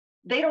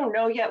they don't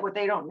know yet what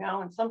they don't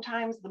know. And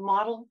sometimes the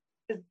model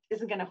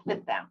isn't going to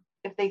fit them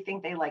if they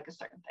think they like a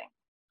certain thing.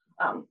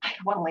 I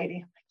had one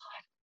lady, oh my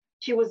God,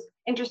 she was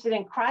interested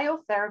in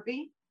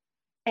cryotherapy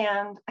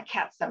and a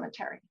cat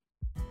cemetery.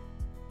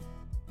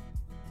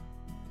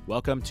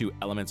 Welcome to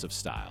Elements of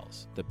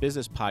Styles, the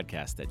business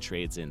podcast that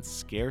trades in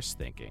scarce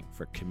thinking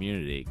for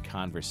community,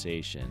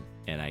 conversation,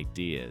 and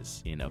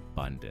ideas in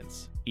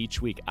abundance.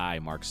 Each week, I,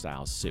 Mark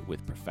Stiles, sit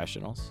with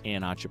professionals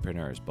and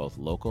entrepreneurs, both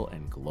local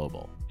and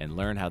global, and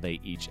learn how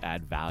they each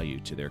add value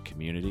to their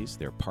communities,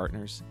 their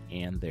partners,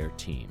 and their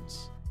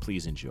teams.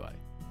 Please enjoy.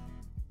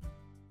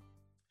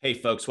 Hey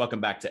folks, welcome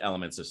back to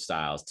Elements of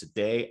Styles.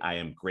 Today, I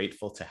am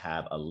grateful to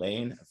have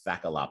Elaine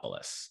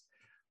Vakalopoulos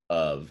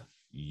of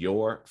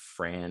Your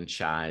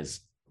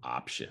Franchise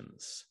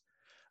Options.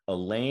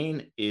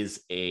 Elaine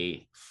is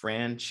a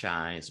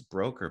franchise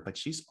broker, but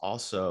she's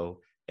also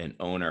an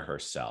owner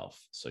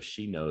herself. So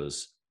she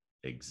knows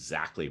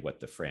exactly what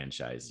the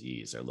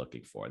franchisees are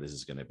looking for. This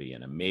is going to be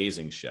an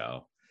amazing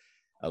show.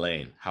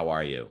 Elaine, how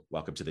are you?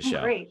 Welcome to the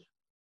show. Great.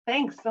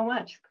 Thanks so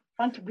much.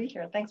 Fun to be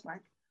here. Thanks,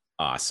 Mark.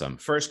 Awesome.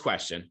 First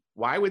question,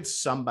 why would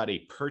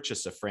somebody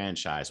purchase a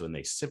franchise when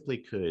they simply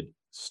could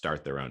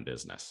start their own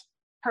business?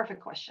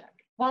 Perfect question.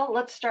 Well,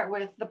 let's start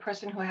with the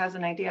person who has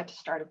an idea to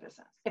start a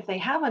business. If they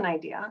have an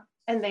idea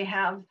and they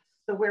have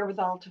the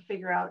wherewithal to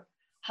figure out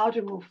how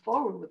to move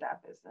forward with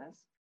that business,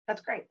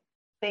 that's great.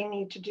 They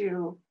need to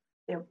do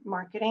their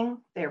marketing,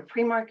 their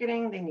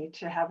pre-marketing. They need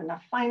to have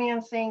enough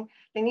financing.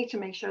 They need to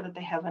make sure that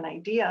they have an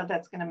idea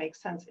that's going to make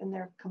sense in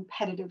their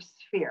competitive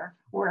sphere,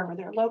 wherever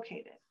they're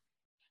located.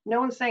 No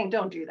one's saying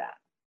don't do that.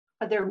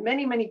 But there are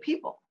many, many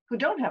people who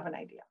don't have an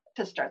idea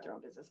to start their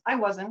own business. I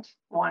wasn't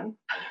one.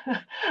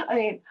 I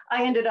mean,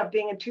 I ended up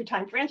being a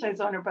 2-time franchise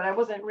owner, but I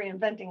wasn't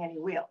reinventing any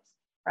wheels,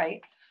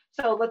 right?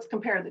 So let's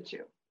compare the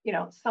two. You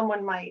know,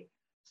 someone might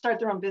start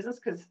their own business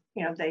because,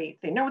 you know, they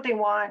know what they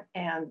want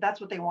and that's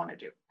what they want to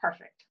do.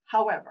 Perfect.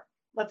 However,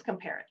 let's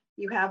compare it.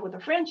 You have with a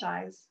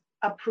franchise,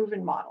 a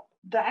proven model.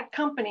 That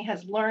company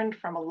has learned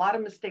from a lot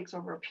of mistakes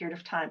over a period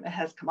of time. It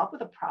has come up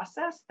with a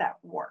process that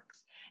works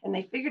and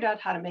they figured out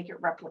how to make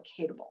it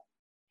replicatable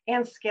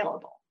and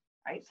scalable.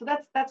 Right? So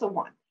that's a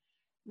one.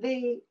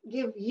 They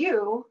give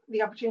you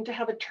the opportunity to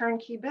have a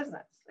turnkey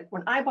business. Like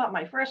when I bought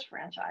my first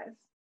franchise,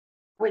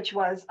 which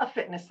was a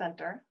fitness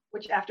center,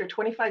 which after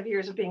 25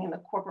 years of being in the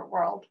corporate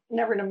world,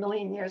 never in a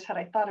million years had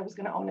I thought I was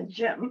going to own a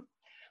gym.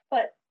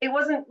 But it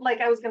wasn't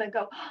like I was going to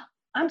go, oh,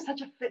 I'm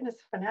such a fitness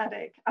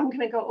fanatic. I'm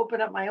going to go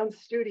open up my own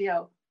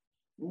studio.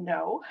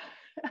 No,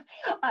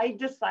 I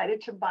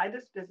decided to buy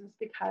this business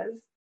because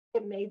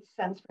it made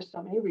sense for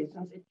so many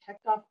reasons. It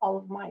checked off all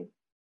of my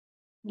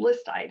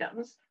list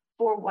items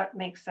for what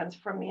makes sense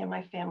for me and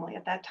my family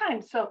at that time.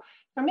 So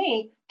for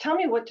me, tell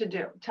me what to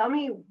do. Tell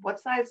me what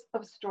size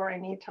of store I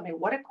need. Tell me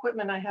what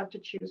equipment I have to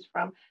choose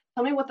from.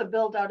 Tell me what the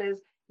build out is.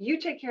 You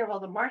take care of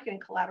all the marketing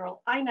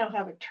collateral. I now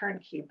have a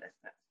turnkey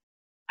business.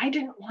 I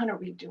didn't want to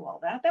redo all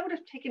that. That would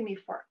have taken me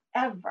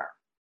forever,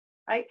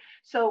 right?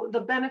 So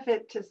the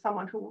benefit to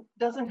someone who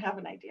doesn't have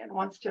an idea and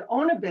wants to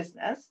own a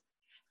business,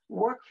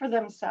 work for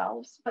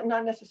themselves, but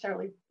not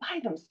necessarily by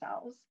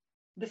themselves,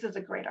 this is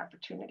a great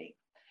opportunity.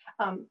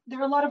 There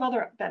are a lot of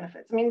other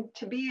benefits. I mean,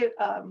 to be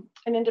an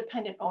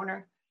independent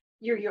owner,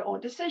 you're your own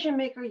decision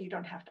maker. You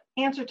don't have to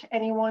answer to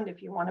anyone.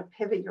 If you want to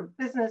pivot your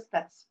business,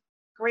 that's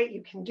great.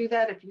 You can do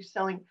that. If you're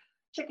selling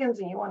chickens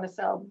and you want to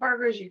sell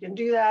burgers, you can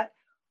do that.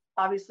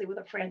 Obviously, with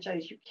a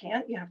franchise, you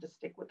can't. You have to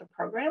stick with the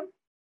program.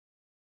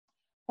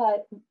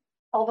 But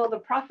although the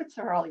profits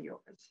are all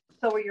yours,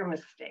 so are your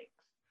mistakes.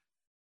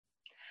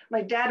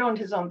 My dad owned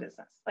his own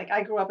business. Like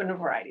I grew up in a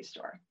variety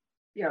store.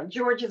 You know,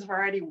 George's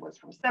Variety was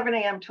from 7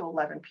 a.m. to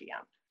 11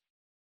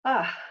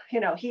 p.m. You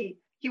know, he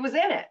was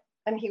in it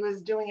and he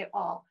was doing it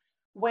all.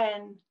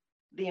 When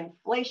the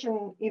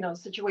inflation, you know,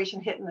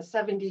 situation hit in the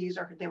 70s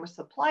or there were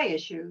supply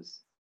issues,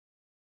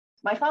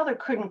 my father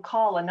couldn't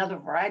call another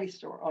variety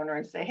store owner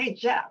and say, hey,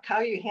 Jack, how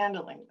are you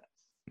handling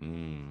this?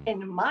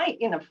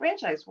 In a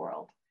franchise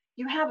world,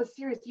 you have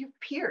you have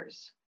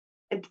peers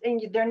and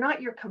they're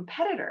not your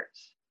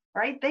competitors,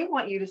 right? They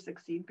want you to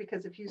succeed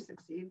because if you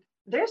succeed,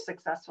 they're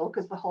successful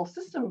because the whole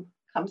system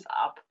comes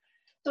up.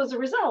 So as a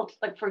result,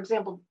 like for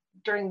example,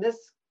 during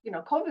this, you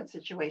know, COVID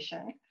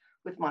situation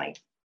with my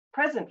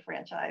present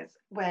franchise,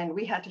 when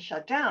we had to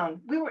shut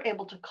down, we were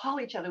able to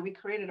call each other. We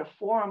created a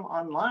forum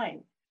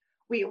online.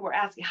 We were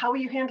asking, how are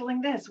you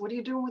handling this? What are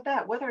you doing with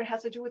that? Whether it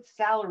has to do with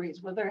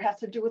salaries, whether it has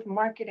to do with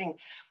marketing,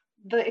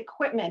 the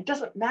equipment,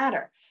 doesn't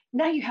matter.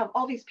 Now you have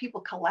all these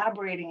people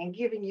collaborating and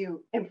giving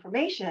you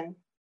information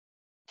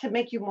to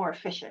make you more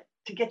efficient,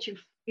 to get you,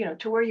 you know,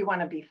 to where you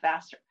want to be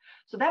faster.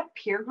 So that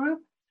peer group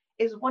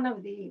is one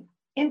of the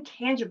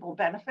intangible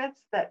benefits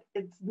that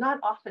it's not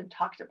often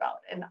talked about.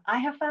 And I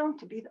have found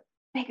to be the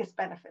biggest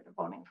benefit of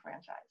owning a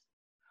franchise.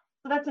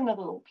 So that's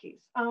another little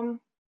piece.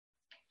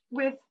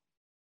 With,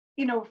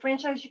 you know,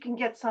 franchise, you can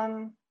get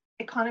some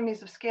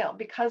economies of scale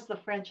because the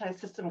franchise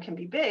system can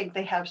be big.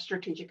 They have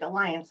strategic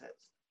alliances.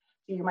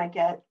 So you might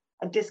get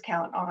a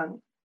discount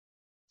on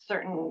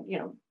certain, you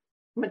know,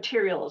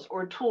 materials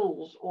or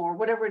tools or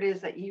whatever it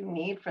is that you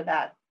need for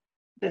that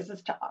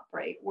business to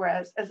operate.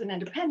 Whereas as an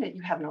independent,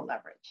 you have no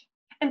leverage.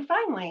 And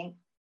finally,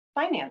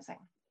 financing.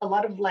 A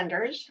lot of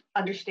lenders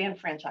understand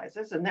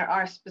franchises, and there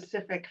are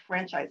specific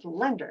franchise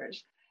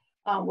lenders,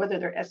 whether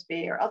they're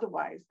SBA or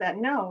otherwise, that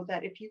know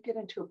that if you get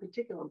into a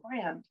particular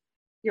brand,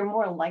 you're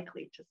more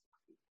likely to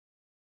succeed.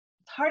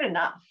 It's hard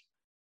enough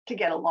to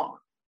get a loan,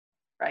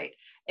 right?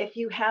 If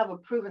you have a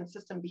proven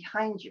system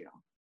behind you,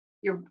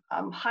 you're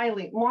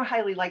more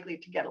highly likely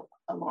to get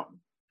a loan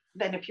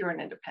than if you're an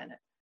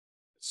independent.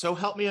 So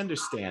help me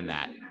understand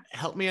that.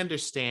 Help me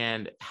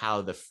understand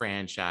how the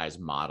franchise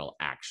model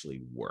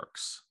actually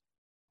works.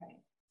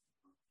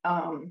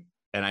 Right.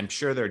 And I'm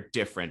sure they're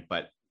different,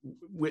 but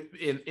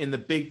in the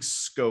big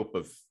scope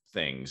of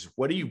things,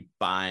 what are you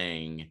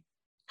buying?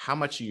 How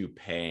much are you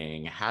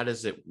paying? How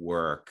does it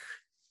work?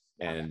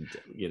 And,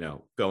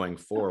 going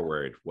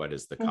forward, what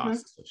is the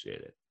cost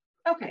associated?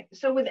 Okay.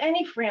 So with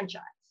any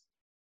franchise,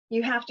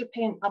 you have to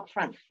pay an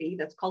upfront fee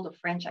that's called a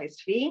franchise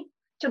fee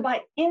to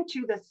buy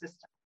into the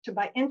system, to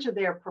buy into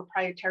their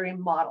proprietary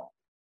model,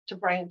 to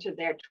buy into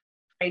their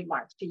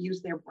trademarks, to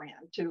use their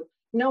brand, to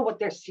know what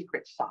their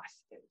secret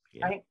sauce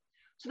is, right?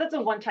 So that's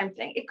a one-time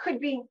thing.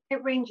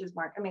 It ranges,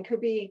 Mark. I mean, it could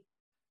be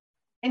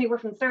anywhere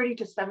from $30,000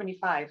 to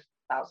 $75,000,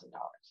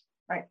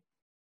 right?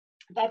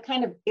 That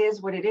kind of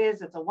is what it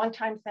is. It's a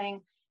one-time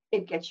thing.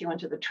 It gets you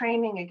into the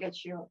training. It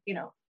gets you,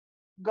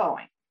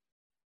 going.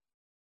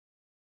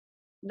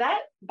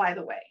 That, by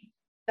the way,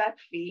 that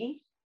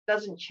fee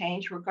doesn't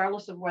change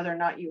regardless of whether or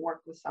not you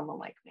work with someone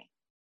like me.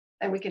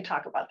 And we can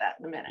talk about that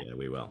in a minute. Yeah,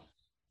 we will.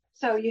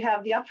 So you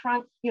have the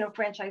upfront,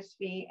 franchise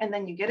fee, and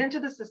then you get into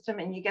the system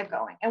and you get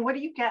going. And what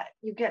do you get?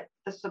 You get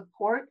the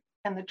support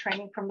and the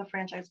training from the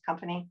franchise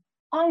company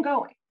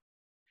ongoing.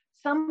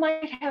 Some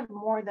might have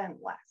more than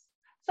less.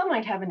 Some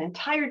might have an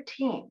entire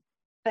team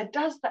that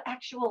does the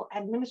actual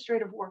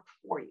administrative work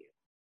for you.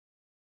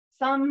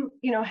 Some,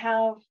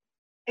 have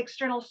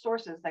external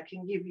sources that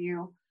can give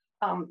you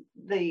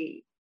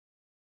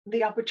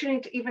the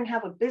opportunity to even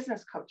have a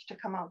business coach to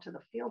come out to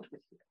the field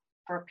with you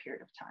for a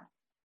period of time.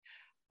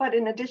 But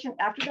in addition,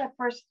 after that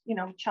first,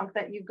 chunk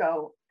that you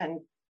go and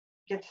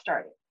get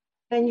started,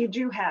 then you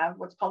do have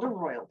what's called a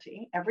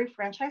royalty. Every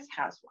franchise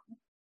has one.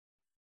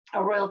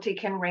 A royalty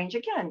can range,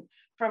 again,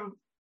 from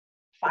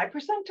 5%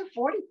 to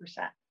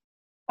 40%.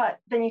 But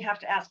then you have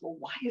to ask, well,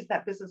 why is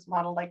that business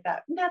model like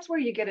that? And that's where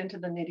you get into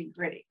the nitty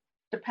gritty.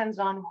 Depends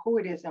on who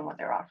it is and what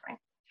they're offering.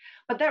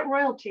 But that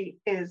royalty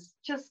is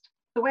just,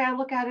 the way I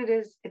look at it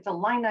is, it's a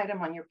line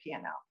item on your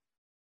P&L.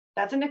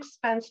 That's an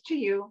expense to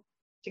you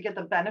to get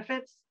the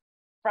benefits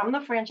from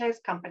the franchise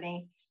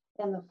company,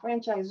 and the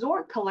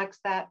franchisor collects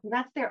that, and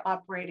that's their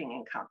operating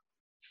income.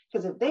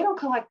 Because if they don't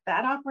collect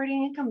that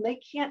operating income, they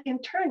can't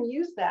in turn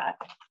use that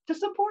to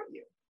support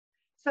you.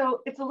 So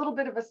it's a little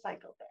bit of a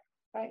cycle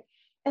there, right?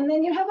 And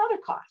then you have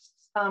other costs.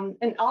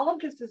 And all of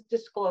this is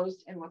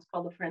disclosed in what's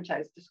called the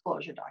franchise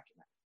disclosure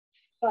document.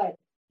 But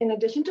in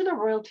addition to the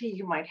royalty,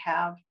 you might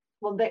have,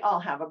 well, they all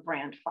have a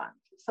brand fund,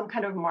 some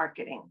kind of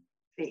marketing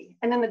fee.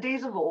 And in the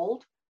days of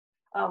old,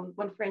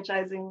 when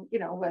franchising,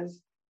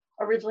 was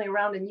originally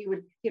around, and you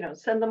would,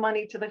 send the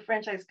money to the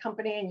franchise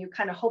company, and you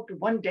kind of hoped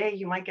one day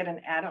you might get an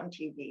ad on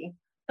TV.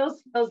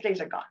 Those days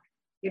are gone.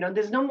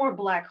 There's no more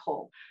black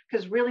hole,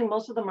 because really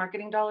most of the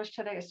marketing dollars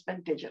today is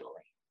spent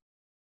digitally.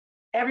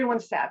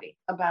 Everyone's savvy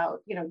about,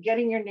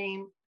 getting your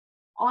name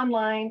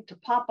online to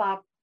pop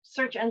up,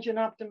 search engine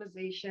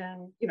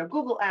optimization,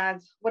 Google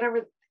ads,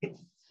 whatever.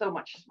 It's so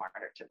much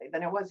smarter today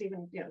than it was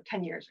even,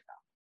 10 years ago.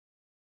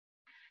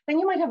 Then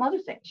you might have other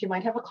things. You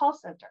might have a call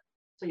center.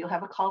 So you'll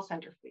have a call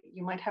center fee.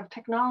 You might have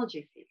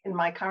technology fee. In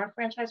my current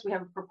franchise, we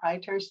have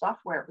proprietary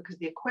software because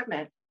the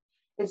equipment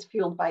is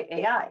fueled by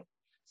AI.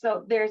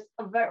 So there's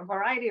a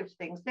variety of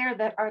things there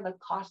that are the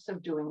costs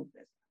of doing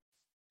business.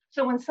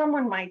 So when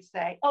someone might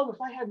say, oh,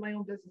 if I had my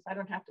own business, I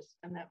don't have to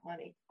spend that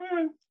money.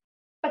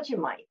 But you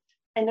might.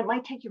 And it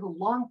might take you a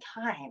long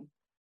time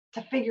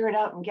to figure it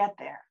out and get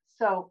there.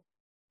 So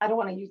I don't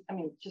want to use,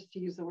 just to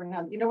use the word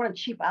now, you don't want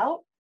to cheap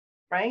out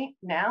right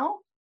now,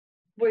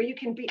 where you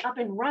can be up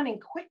and running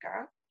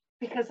quicker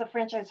because the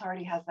franchise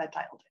already has that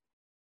dialed in.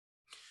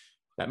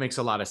 That makes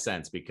a lot of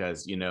sense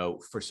because,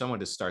 for someone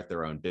to start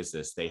their own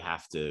business, they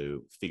have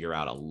to figure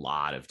out a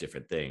lot of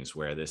different things,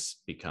 where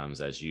this becomes,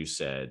 as you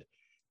said,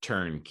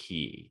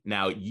 turnkey.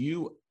 Now,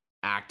 you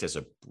act as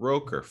a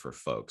broker for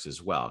folks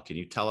as well. Can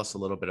you tell us a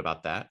little bit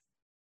about that?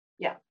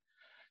 Yeah.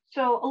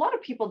 So a lot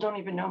of people don't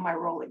even know my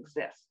role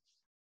exists,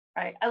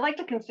 right? I like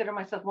to consider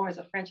myself more as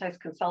a franchise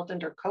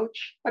consultant or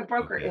coach, but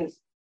broker is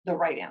the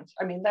right answer.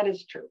 That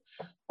is true.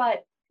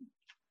 But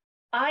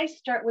I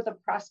start with a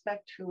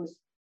prospect who is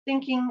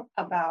thinking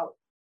about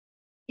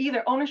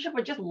either ownership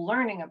or just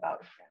learning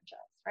about a franchise,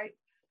 right?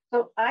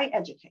 So I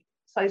educate.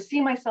 So I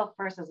see myself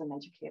first as an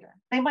educator.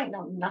 They might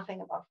know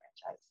nothing about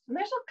franchise. And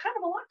there's kind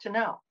of a lot to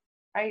know,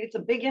 right? It's a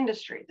big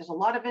industry. There's a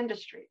lot of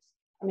industries.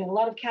 A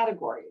lot of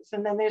categories.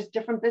 And then there's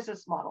different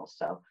business models.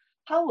 So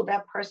how will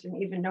that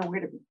person even know where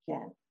to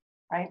begin,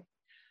 right?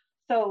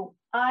 So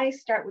I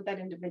start with that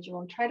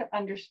individual and try to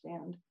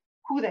understand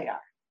who they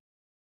are,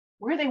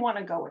 where they want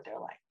to go with their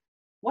life,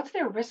 what's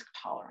their risk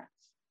tolerance,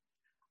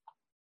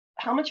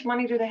 how much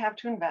money do they have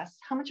to invest,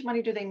 how much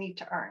money do they need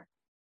to earn.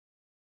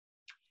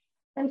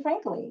 And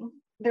frankly,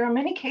 there are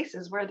many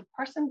cases where the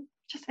person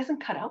just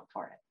isn't cut out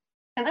for it.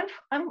 And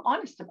I'm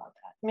honest about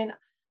that. I mean,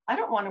 I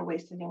don't want to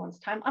waste anyone's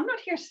time. I'm not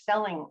here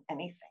selling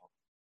anything.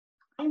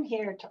 I'm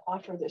here to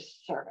offer this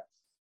service,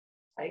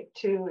 right?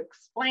 To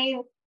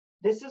explain,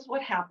 this is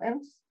what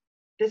happens.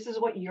 This is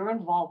what your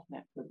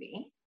involvement would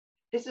be.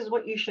 This is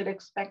what you should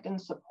expect and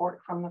support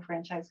from the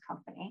franchise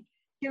company.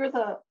 Here are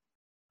the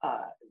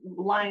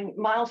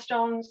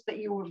milestones that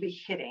you will be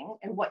hitting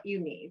and what you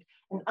need.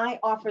 And I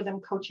offer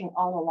them coaching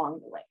all along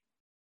the way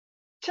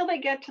till they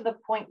get to the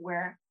point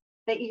where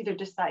they either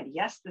decide,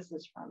 yes, this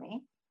is for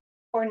me,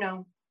 or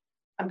no,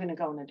 I'm going to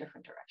go in a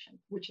different direction,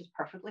 which is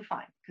perfectly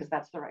fine because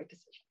that's the right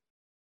decision,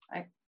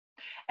 right?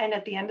 And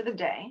at the end of the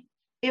day,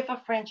 if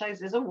a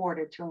franchise is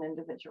awarded to an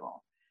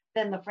individual,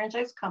 then the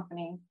franchise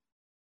company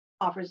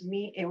offers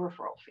me a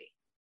referral fee.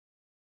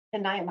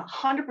 And I am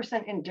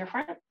 100%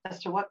 indifferent as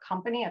to what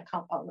company an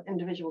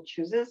individual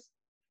chooses,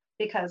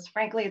 because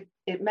frankly,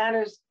 it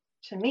matters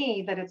to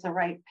me that it's a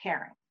right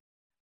pairing.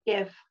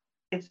 If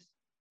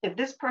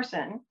this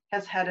person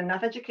has had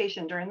enough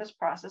education during this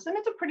process, and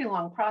it's a pretty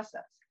long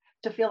process,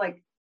 to feel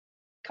like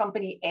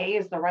company A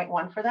is the right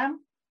one for them,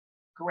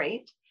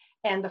 great.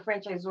 And the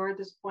franchisor at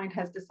this point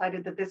has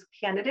decided that this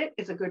candidate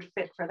is a good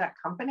fit for that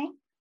company,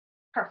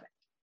 perfect.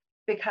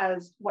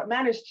 Because what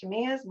matters to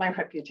me is my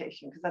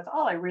reputation, because that's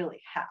all I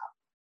really have.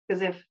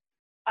 Because if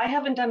I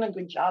haven't done a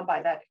good job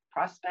by that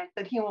prospect,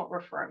 then he won't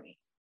refer me.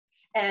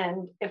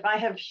 And if I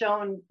have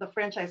shown the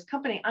franchise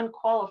company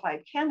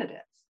unqualified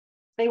candidates,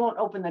 they won't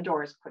open the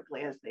door as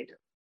quickly as they do,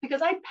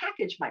 because I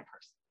package my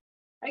person,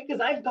 right?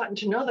 Because I've gotten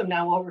to know them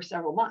now over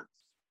several months.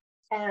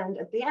 And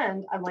at the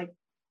end, I'm like,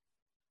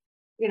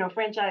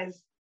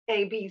 franchise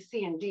A, B,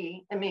 C, and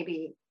D, and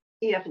maybe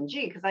E, F, and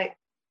G, because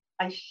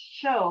I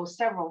show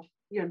several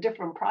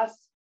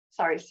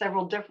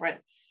several different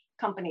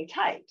company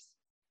types.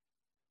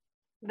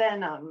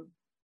 Then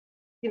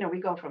we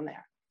go from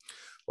there.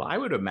 Well, I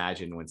would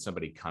imagine when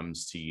somebody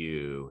comes to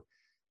you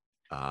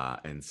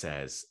and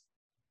says,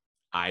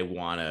 I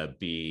want to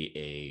be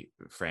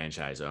a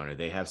franchise owner,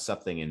 they have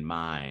something in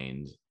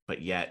mind,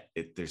 but yet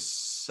there's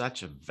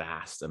such a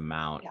vast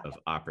amount of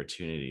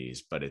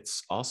opportunities, but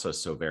it's also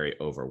so very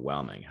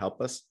overwhelming. Help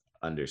us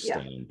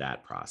understand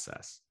that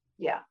process.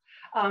 Yeah,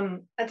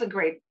 that's a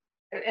great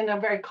and a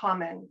very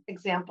common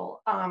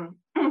example.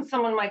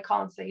 Someone might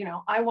call and say,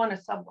 I want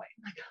a Subway.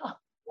 I'm like, oh,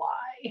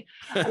 why?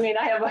 I mean,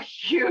 I have a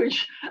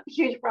huge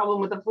problem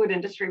with the food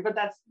industry, but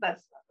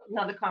that's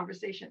another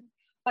conversation.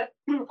 But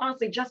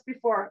honestly, just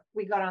before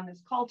we got on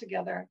this call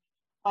together,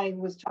 I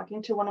was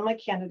talking to one of my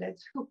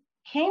candidates who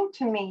came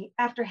to me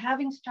after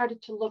having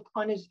started to look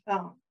on his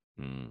own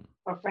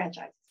for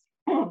franchises.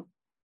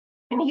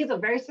 And he's a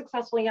very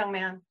successful young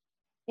man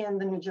in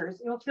the New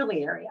Jersey,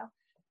 Philly area.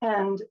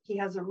 And he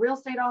has a real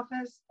estate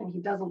office and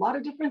he does a lot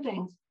of different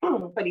things,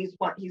 but he's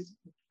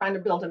trying to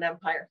build an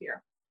empire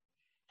here.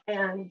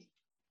 And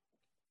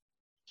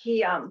he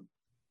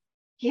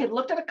had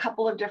looked at a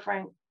couple of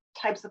different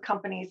types of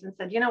companies and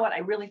said, you know what, I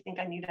really think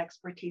I need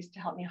expertise to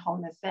help me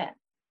hone this in.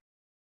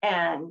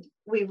 And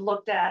we've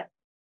looked at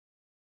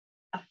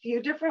a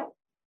few different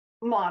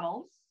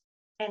models.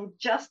 And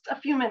just a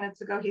few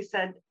minutes ago, he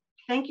said,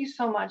 thank you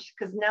so much,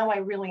 because now I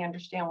really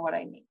understand what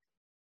I need.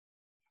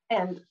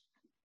 And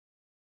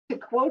to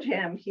quote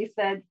him, he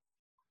said,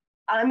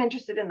 I'm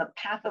interested in the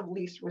path of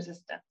least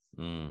resistance.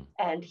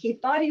 And he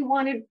thought he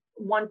wanted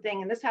one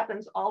thing, and this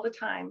happens all the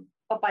time,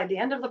 but by the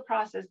end of the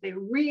process, they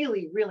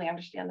really, really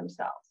understand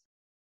themselves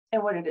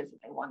and what it is that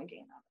they want to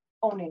gain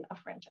out of owning a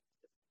franchise.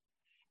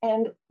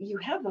 And you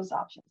have those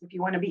options. If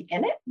you want to be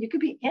in it, you could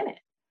be in it.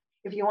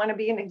 If you want to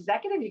be an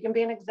executive, you can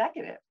be an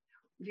executive.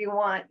 If you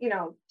want,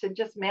 to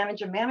just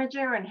manage a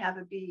manager and have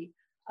it be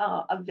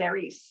a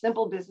very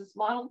simple business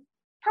model,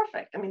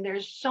 perfect. I mean,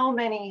 there's so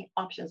many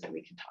options that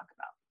we can talk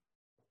about.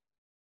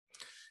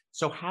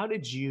 So how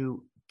did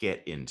you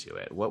get into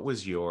it? What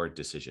was your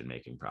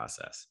decision-making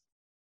process?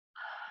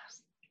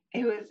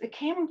 It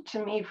came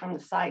to me from the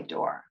side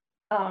door.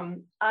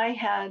 I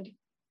had,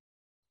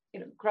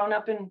 grown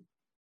up in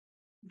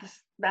the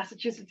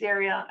Massachusetts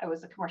area. I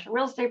was a commercial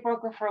real estate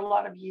broker for a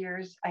lot of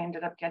years. I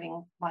ended up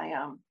getting my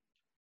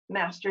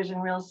master's in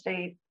real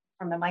estate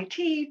from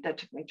MIT. That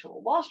took me to a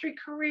Wall Street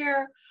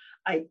career.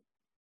 I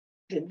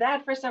did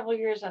that for several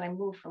years, and I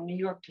moved from New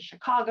York to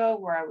Chicago,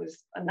 where I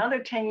was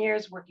another 10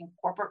 years working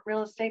corporate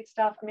real estate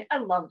stuff. I mean, I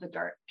love the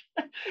dirt.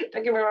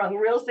 Don't get me wrong,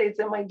 real estate's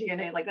in my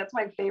DNA. Like, that's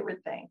my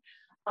favorite thing.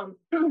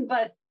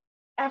 But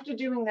after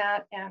doing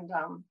that and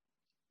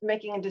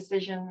making a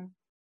decision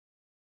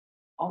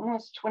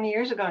almost 20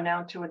 years ago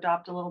now to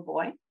adopt a little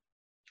boy,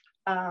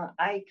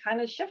 I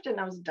kind of shifted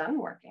and I was done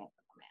working with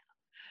a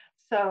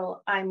man.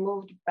 So I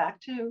moved back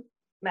to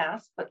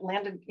Mass, but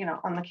landed,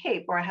 on the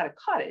Cape, where I had a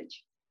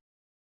cottage.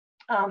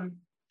 And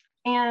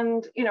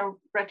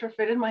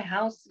retrofitted my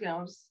house. It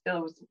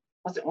was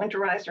wasn't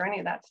winterized or any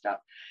of that stuff.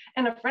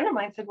 And a friend of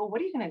mine said, well,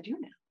 what are you going to do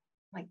now?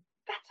 I'm like,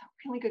 that's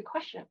a really good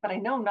question, but I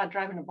know I'm not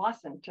driving to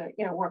Boston to,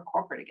 work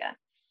corporate again.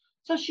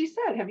 So she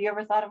said, have you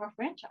ever thought of a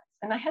franchise?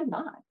 And I had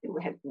not. It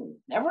had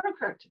never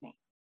occurred to me.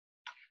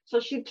 So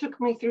she took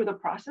me through the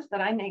process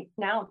that I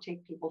now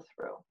take people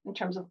through in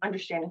terms of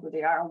understanding who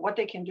they are, what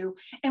they can do,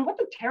 and what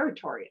the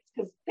territory is.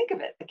 Because think of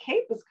it, the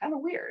Cape is kind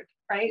of weird,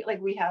 right?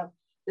 Like we have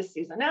this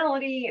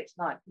seasonality, it's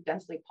not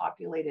densely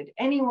populated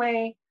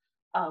anyway.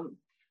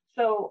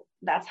 So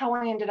that's how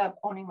I ended up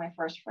owning my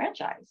first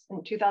franchise.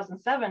 In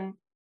 2007,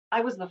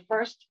 I was the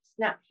first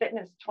Snap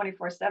Fitness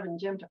 24/7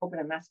 gym to open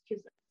in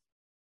Massachusetts.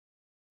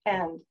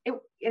 And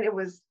it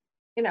was,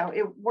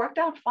 it worked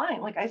out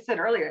fine. Like I said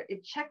earlier,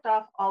 it checked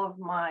off all of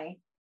my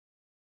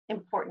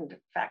important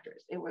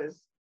factors. It was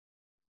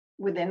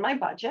within my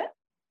budget.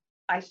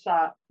 I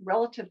saw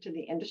relative to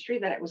the industry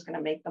that it was going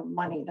to make the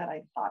money that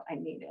I thought I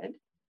needed.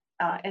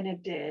 And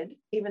it did,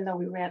 even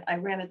though I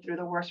ran it through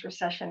the worst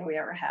recession we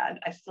ever had.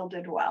 I still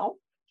did well.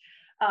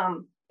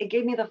 It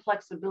gave me the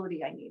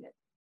flexibility I needed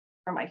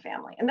for my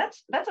family. And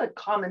that's a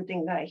common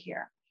thing that I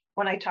hear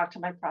when I talk to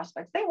my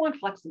prospects. They want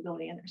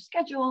flexibility in their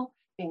schedule,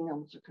 being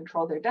able to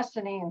control their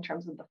destiny in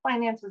terms of the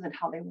finances and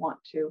how they want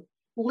to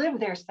live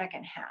their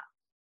second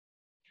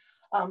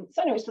half.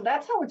 So anyway, so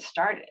that's how it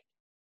started.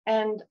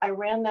 And I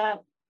ran that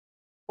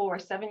for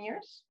 7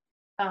 years.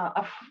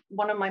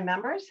 One of my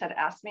members had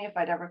asked me if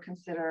I'd ever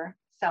consider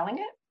selling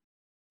it.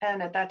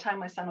 And at that time,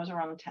 my son was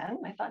around 10.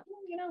 I thought,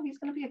 he's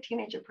going to be a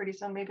teenager pretty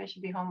soon. Maybe I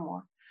should be home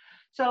more.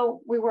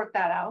 So we worked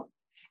that out.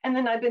 And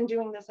then I've been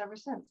doing this ever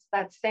since.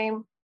 That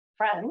same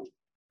friend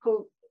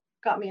who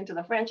got me into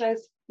the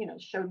franchise,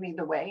 showed me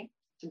the way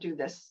to do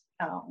this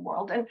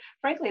world. And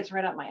frankly, it's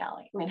right up my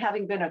alley. I mean,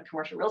 having been a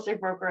commercial real estate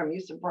broker, I'm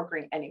used to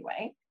brokering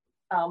anyway.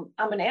 I'm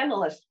an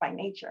analyst by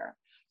nature.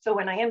 So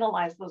when I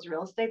analyze those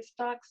real estate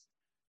stocks,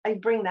 I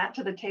bring that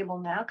to the table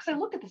now because I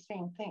look at the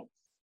same things.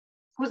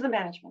 Who's the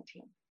management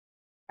team,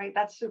 right?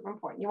 That's super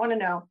important. You want to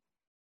know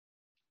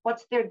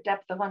what's their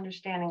depth of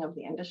understanding of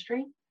the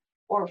industry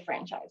or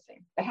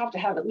franchising. They have to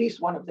have at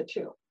least one of the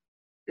two.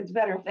 It's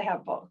better if they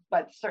have both,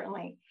 but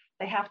certainly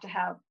they have to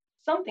have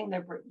something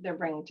they're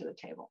bringing to the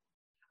table.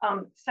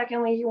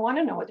 Secondly, you want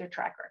to know what their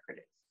track record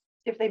is.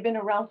 If they've been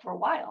around for a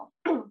while,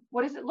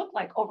 what does it look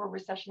like over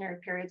recessionary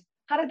periods?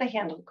 How did they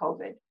handle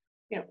COVID?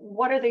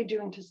 What are they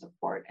doing to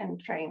support and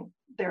train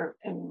their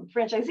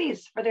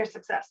franchisees for their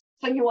success?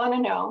 So you want to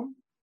know,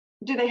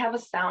 do they have a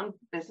sound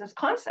business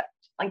concept?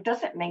 Like,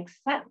 does it make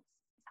sense?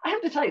 I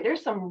have to tell you,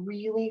 there's some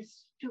really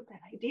stupid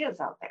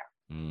ideas out there.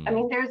 I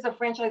mean, there's the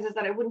franchises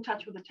that I wouldn't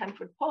touch with a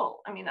 10-foot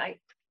pole. I mean,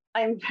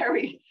 I'm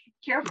very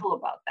careful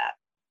about that.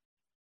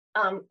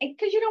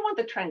 Because you don't want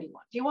the trendy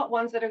ones. You want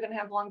ones that are going to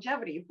have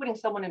longevity. You're putting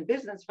someone in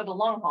business for the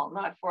long haul,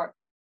 not for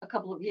a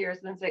couple of years,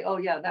 and then say, oh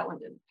yeah, that one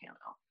didn't pan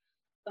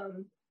out.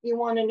 You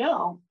want to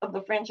know of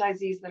the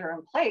franchisees that are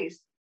in place,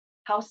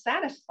 how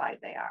satisfied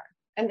they are.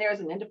 And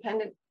there's an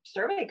independent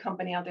survey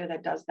company out there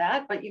that does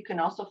that, but you can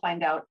also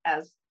find out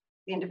as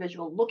the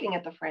individual looking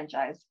at the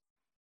franchise,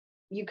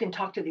 you can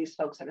talk to these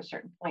folks at a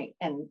certain point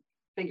and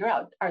figure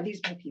out, are these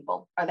my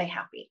people? Are they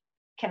happy?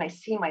 Can I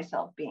see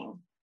myself being,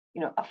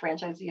 a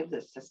franchisee of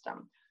this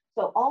system?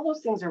 So all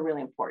those things are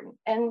really important.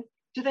 And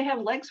do they have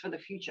legs for the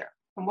future?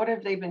 And what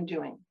have they been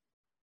doing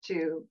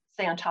to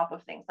stay on top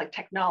of things? Like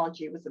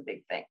technology was a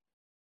big thing.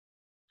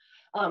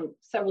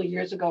 Several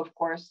years ago, of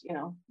course,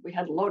 we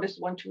had Lotus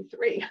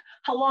 1-2-3.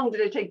 How long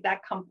did it take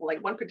that company?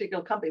 Like one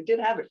particular company did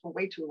have it for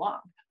way too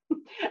long,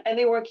 and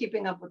they weren't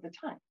keeping up with the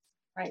times,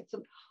 right?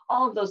 So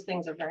all of those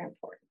things are very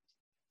important.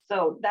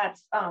 So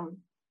that's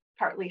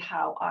partly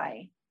how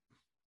I,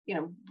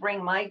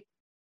 bring my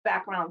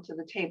background to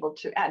the table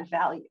to add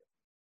value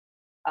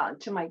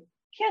to my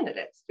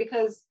candidates,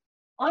 because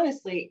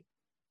honestly,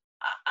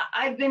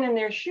 I've been in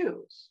their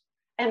shoes.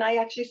 And I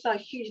actually saw a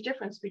huge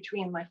difference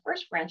between my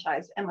first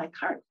franchise and my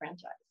current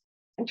franchise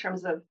in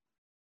terms of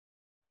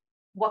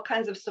what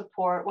kinds of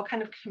support, what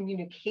kind of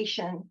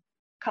communication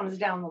comes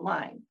down the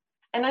line.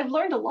 And I've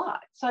learned a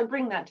lot. So I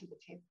bring that to the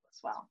table as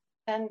well.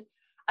 And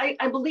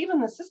I believe in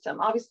the system.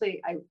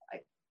 Obviously,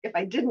 if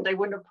I didn't, I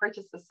wouldn't have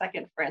purchased a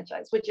second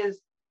franchise, which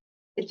is,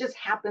 it just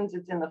happens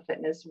it's in the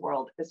fitness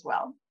world as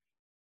well.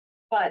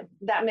 But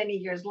that many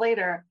years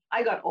later,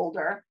 I got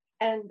older,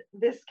 and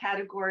this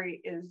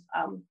category is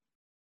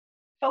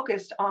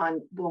focused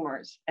on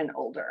boomers and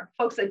older,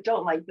 folks that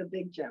don't like the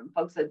big gym,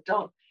 folks that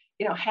don't,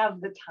 have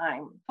the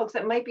time, folks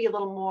that might be a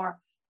little more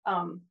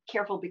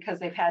careful because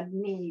they've had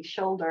knee,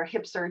 shoulder,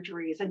 hip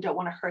surgeries and don't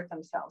want to hurt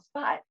themselves,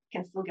 but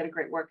can still get a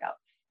great workout.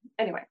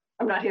 Anyway,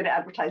 I'm not here to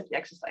advertise the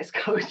exercise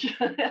coach.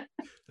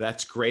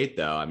 That's great,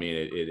 though. I mean,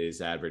 it is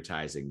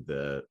advertising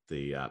the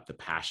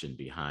passion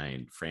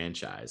behind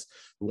franchise.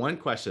 One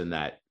question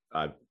that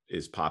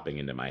is popping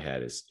into my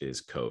head is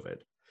COVID.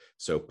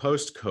 So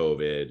post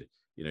COVID,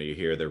 you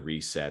hear the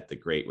reset, the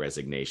great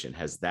resignation.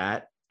 Has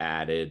that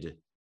added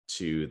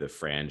to the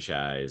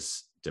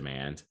franchise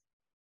demand?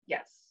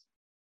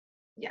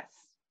 Yes,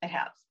 it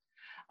has.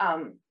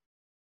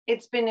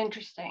 It's been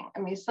interesting. I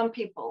mean, some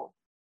people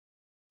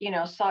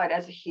saw it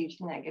as a huge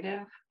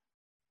negative,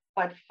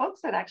 but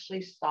folks that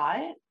actually saw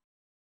it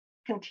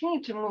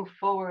continue to move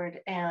forward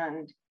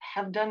and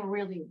have done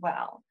really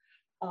well.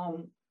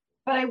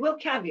 But I will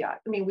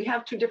caveat, we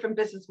have two different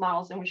business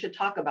models, and we should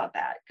talk about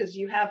that, because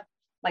you have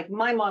like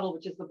my model,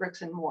 which is the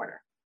bricks and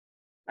mortar,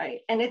 right?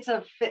 And it's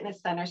a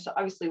fitness center. So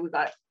obviously we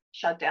got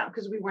shut down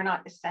because we were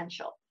not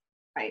essential,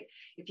 right?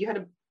 If you had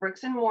a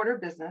bricks and mortar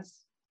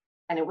business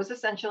and it was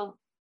essential,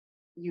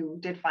 you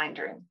did fine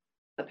during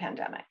the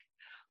pandemic.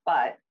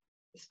 But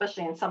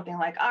especially in something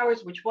like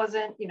ours, which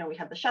wasn't, we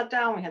had the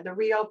shutdown, we had the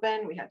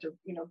reopen, we had to,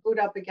 boot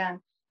up again.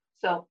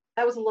 So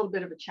that was a little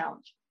bit of a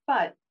challenge.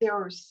 But there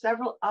were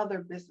several other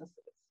businesses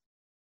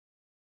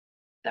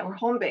that were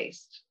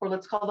home-based, or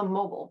let's call them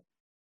mobile,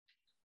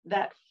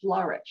 that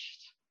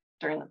flourished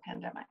during the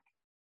pandemic.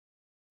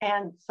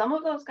 And some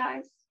of those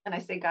guys, and I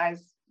say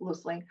guys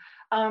loosely,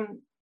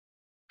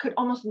 could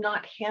almost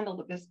not handle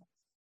the business.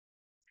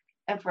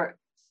 And for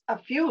a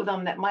few of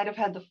them that might have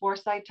had the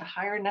foresight to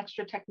hire an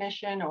extra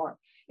technician or,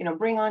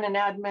 bring on an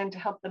admin to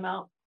help them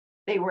out,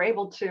 they were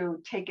able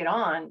to take it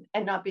on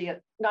and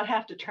not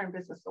have to turn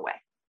business away.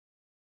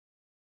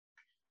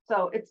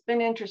 So it's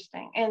been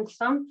interesting. And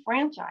some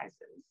franchises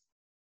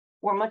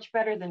were much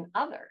better than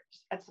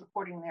others at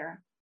supporting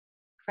their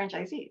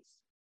franchisees.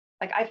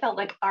 Like I felt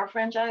like our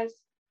franchise,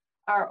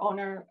 our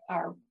owner,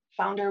 our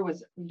founder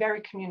was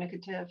very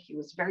communicative. He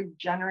was very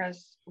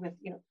generous with,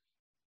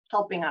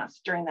 helping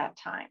us during that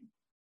time.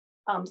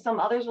 Some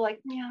others were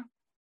like, yeah,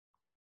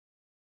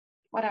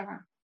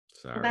 whatever.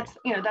 Sorry.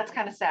 That's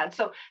kind of sad.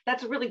 So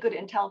that's really good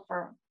intel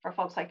for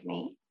folks like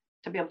me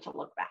to be able to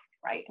look back,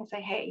 right? And say,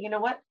 hey, you know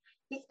what?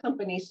 This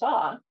company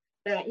saw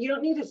that you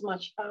don't need as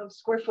much of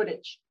square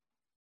footage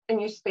in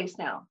your space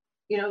now.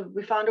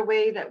 We found a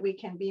way that we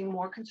can be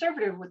more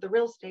conservative with the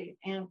real estate.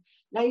 And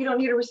now you don't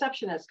need a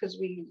receptionist because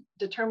we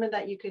determined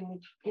that you can,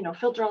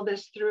 filter all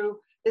this through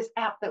this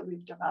app that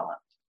we've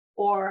developed.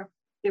 Or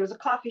there was a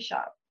coffee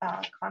shop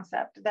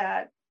concept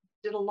that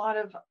did a lot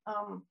of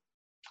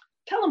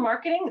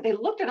telemarketing. They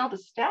looked at all the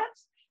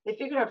stats. They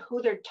figured out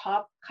who their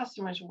top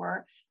customers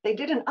were. They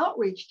did an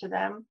outreach to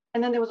them.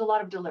 And then there was a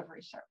lot of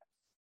delivery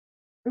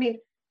service.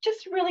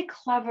 Just really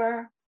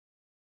clever,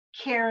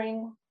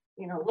 caring,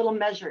 little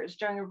measures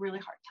during a really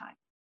hard time.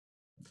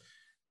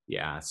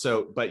 Yeah.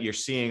 So, but you're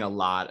seeing a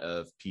lot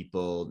of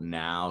people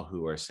now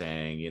who are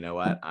saying, you know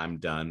what, I'm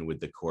done with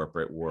the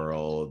corporate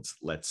world.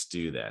 Let's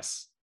do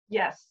this.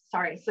 Yes.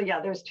 Sorry. So yeah,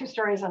 there's two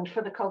stories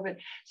for the COVID.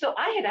 So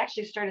I had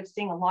actually started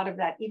seeing a lot of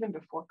that even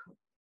before COVID,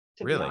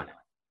 to be honest.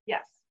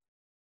 Yes.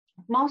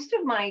 Most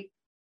of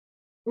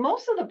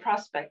the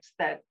prospects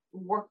that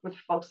work with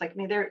folks like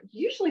me, they're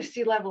usually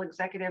C-level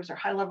executives or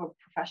high-level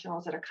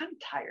professionals that are kind of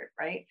tired,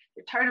 right?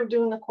 They're tired of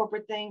doing the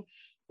corporate thing.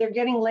 They're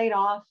getting laid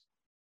off.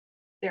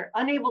 They're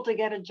unable to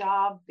get a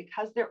job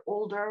because they're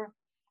older.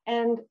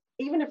 And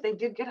even if they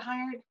did get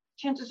hired,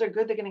 chances are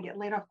good they're going to get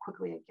laid off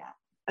quickly again.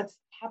 That's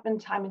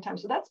happened time and time.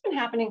 So that's been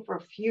happening for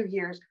a few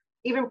years,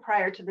 even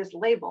prior to this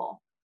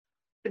label,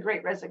 the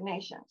Great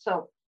Resignation.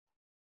 So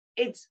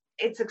it's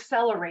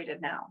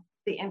accelerated now,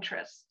 the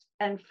interest.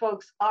 And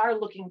folks are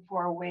looking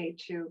for a way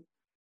to,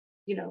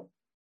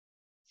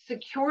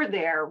 secure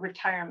their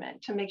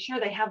retirement, to make sure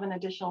they have an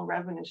additional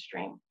revenue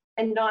stream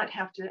and not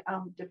have to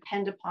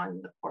depend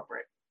upon the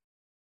corporate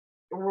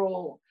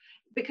role,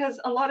 because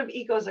a lot of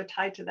egos are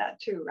tied to that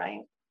too,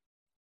 right?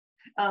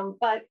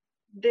 But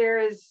there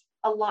is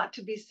a lot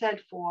to be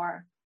said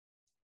for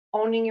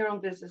owning your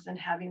own business and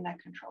having that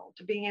control,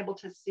 to being able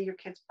to see your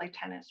kids play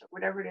tennis or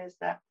whatever it is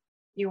that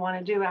you want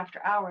to do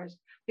after hours,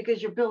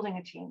 because you're building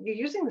a team. You're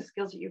using the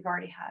skills that you've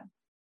already had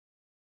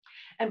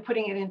and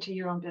putting it into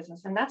your own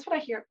business. And that's what I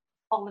hear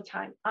all the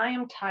time. I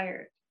am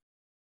tired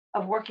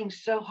of working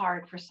so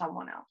hard for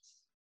someone else.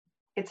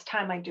 It's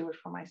time I do it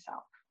for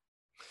myself.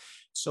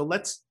 So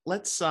let's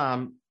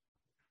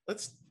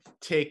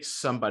take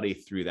somebody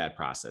through that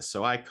process.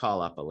 So I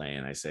call up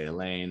Elaine. I say,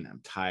 Elaine,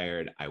 I'm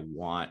tired. I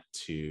want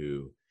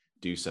to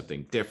do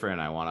something different.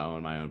 I want to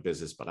own my own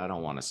business, but I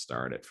don't want to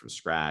start it from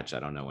scratch. I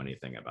don't know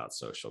anything about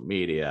social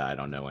media. I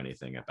don't know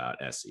anything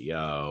about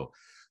SEO,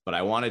 but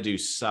I want to do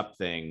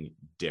something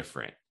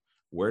different.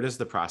 Where does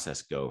the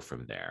process go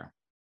from there?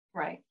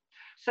 Right.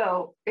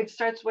 So it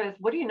starts with,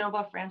 what do you know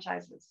about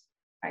franchises?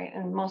 Right.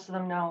 And most of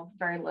them know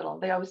very little.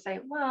 They always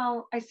say,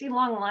 well, I see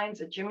long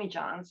lines at Jimmy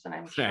John's and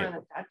I'm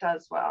sure that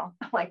does well.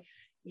 I'm like,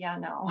 yeah,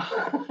 no,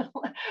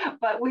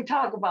 but we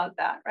talk about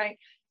that. Right.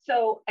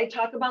 So I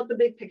talk about the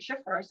big picture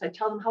first. I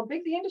tell them how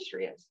big the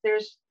industry is.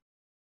 There's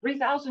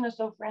 3,000 or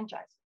so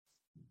franchises.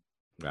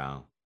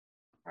 Wow.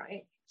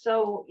 Right.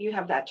 So you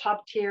have that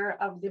top tier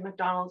of the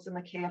McDonald's and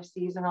the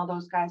KFCs and all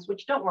those guys,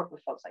 which don't work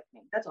with folks like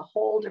me. That's a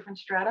whole different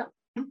strata.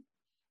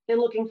 They're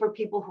looking for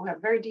people who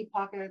have very deep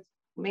pockets,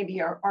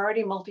 maybe are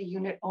already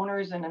multi-unit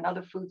owners in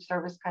another food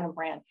service kind of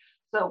brand.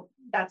 So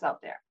that's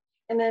out there.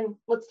 And then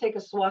let's take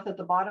a swath at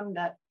the bottom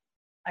that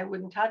I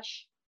wouldn't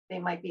touch. They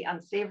might be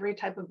unsavory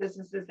type of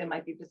businesses. They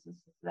might be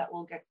businesses that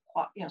will get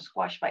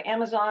squashed by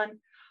Amazon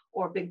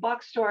or big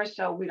box stores.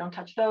 So we don't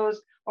touch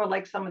those, or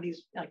like some of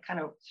these kind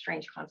of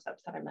strange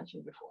concepts that I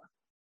mentioned before.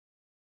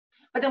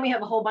 But then we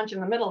have a whole bunch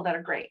in the middle that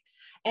are great.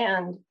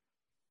 And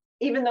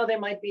even though they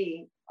might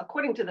be,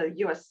 according to the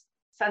US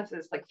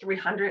Census, like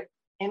 300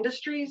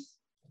 industries,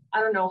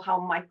 I don't know how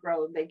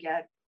micro they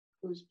get,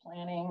 who's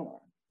planning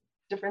or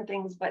different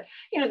things, but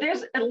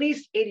there's at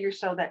least 80 or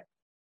so that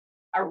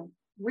are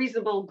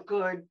reasonable,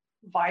 good,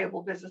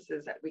 viable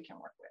businesses that we can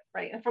work with,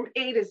 right? And from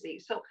A to Z.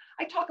 So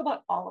I talk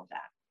about all of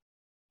that.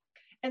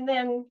 And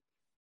then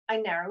I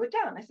narrow it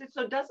down. I said,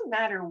 so it doesn't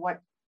matter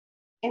what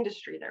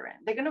industry they're in.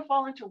 They're going to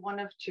fall into one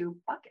of two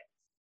buckets.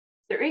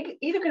 They're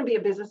either going to be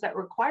a business that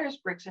requires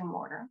bricks and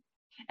mortar,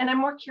 and I'm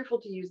more careful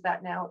to use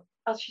that now,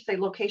 I should say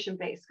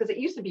location-based, because it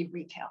used to be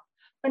retail.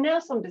 But now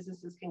some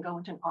businesses can go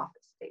into an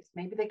office space.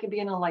 Maybe they could be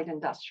in a light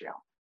industrial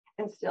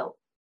and still,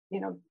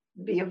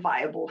 be a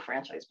viable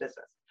franchise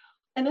business.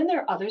 And then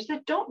there are others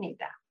that don't need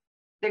that.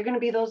 They're going to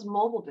be those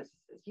mobile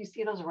businesses. You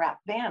see those wrap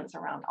vans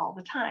around all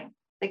the time.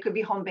 They could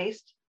be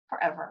home-based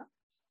forever,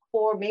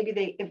 or maybe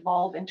they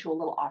evolve into a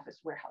little office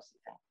warehousey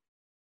thing,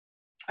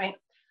 right?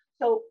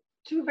 So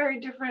two very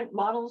different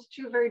models,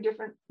 two very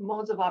different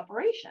modes of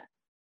operation.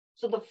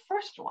 So the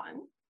first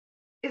one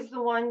is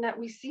the one that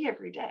we see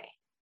every day,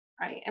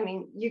 right? I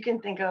mean, you can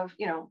think of,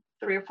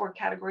 3 or 4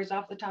 categories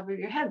off the top of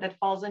your head that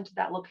falls into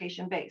that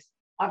location base.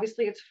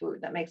 Obviously, it's food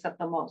that makes up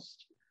the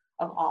most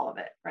of all of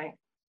it, right?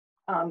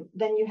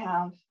 Then you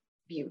have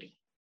beauty,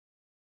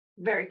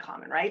 very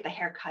common, right? The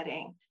hair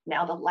cutting,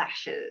 now the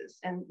lashes,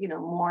 and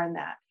more in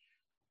that.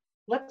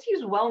 Let's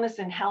use wellness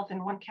and health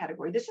in one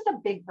category. This is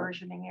a big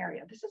burgeoning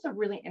area. This is a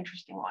really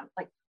interesting one.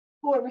 Like,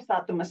 whoever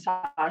thought the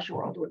massage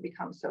world would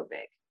become so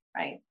big,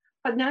 right?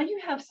 But now you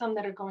have some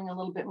that are going a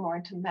little bit more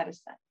into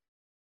medicine,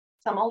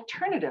 some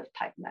alternative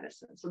type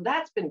medicine. So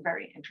that's been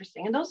very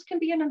interesting. And those can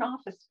be in an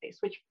office space,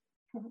 which,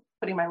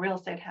 putting my real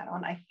estate hat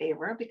on, I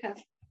favor because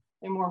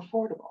they're more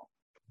affordable.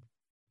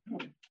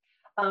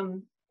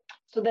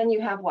 So then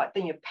you have what?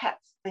 Then you have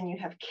pets, then you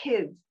have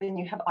kids, then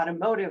you have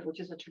automotive,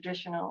 which is a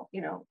traditional,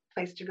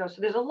 place to go.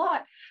 So there's a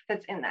lot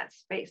that's in that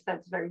space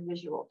that's very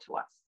visual to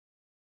us.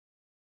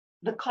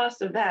 The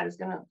cost of that is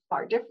going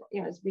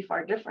to be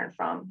far different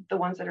from the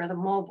ones that are the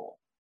mobile.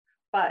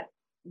 But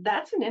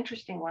that's an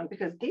interesting one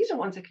because these are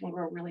ones that can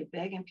grow really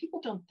big and people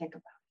don't think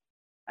about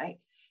it, right?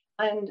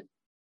 And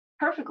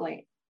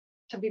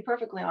to be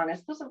perfectly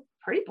honest, those are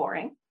pretty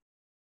boring.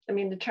 I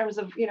mean, in terms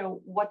of,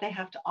 what they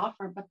have to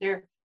offer, but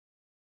they're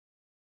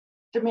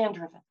demand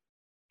driven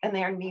and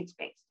they are needs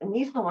based. And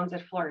these are the ones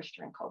that flourished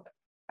during COVID,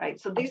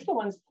 right? So these are the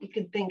ones you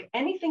could think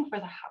anything for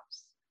the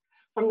house,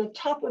 from the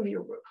top of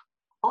your roof,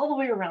 all the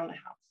way around the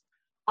house,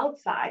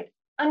 outside,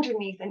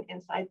 underneath, and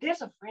inside.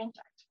 There's a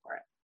franchise for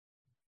it.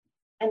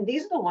 And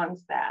these are the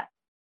ones that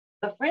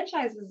the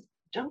franchises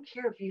don't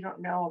care if you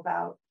don't know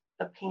about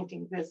the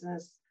painting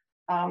business,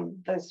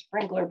 the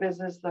sprinkler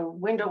business, the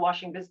window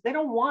washing business. They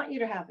don't want you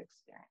to have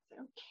experience. They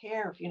don't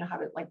care if you know how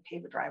to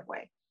pave a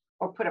driveway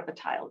or put up a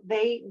tile.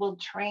 They will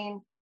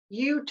train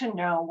you to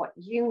know what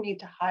you need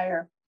to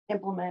hire,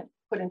 implement,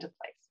 put into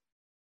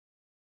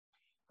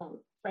place.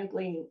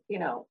 Frankly,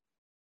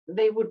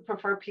 they would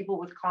prefer people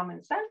with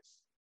common sense,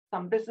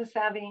 some business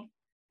savvy,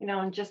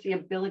 and just the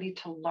ability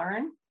to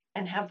learn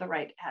and have the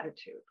right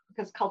attitude,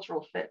 because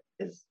cultural fit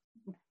is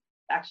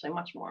actually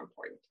much more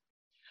important.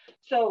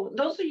 So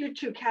those are your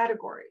two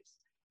categories.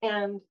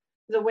 And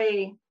the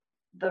way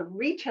the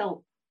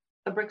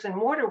bricks and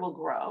mortar will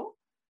grow,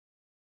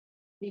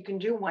 you can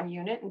do one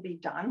unit and be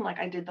done like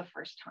I did the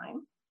first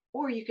time,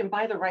 or you can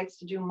buy the rights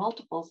to do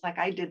multiples like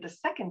I did the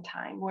second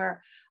time,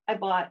 where I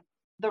bought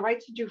the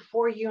rights to do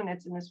 4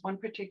 units in this one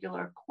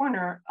particular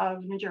corner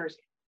of New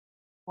Jersey,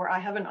 where I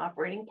have an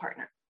operating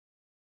partner.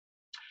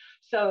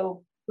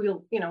 So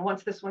we'll,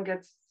 once this one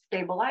gets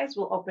stabilized,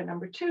 we'll open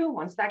number 2.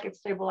 Once that gets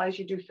stabilized,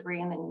 you do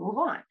 3 and then you move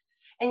on.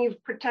 And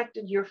you've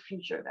protected your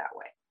future that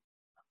way.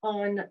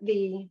 On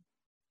the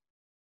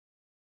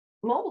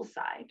mobile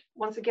side,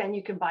 once again,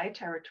 you can buy a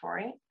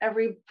territory.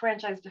 Every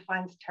franchise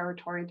defines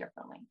territory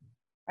differently,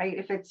 right?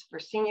 If it's for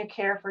senior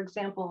care, for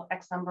example,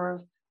 X number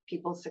of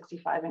people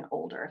 65 and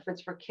older. If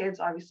it's for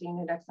kids, obviously you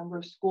need X number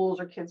of schools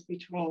or kids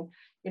between,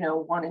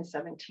 1 and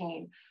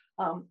 17.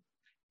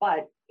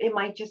 But it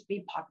might just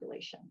be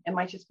population. It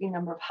might just be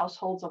number of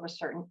households of a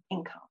certain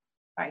income,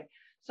 right?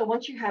 So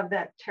once you have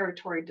that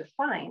territory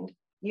defined,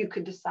 you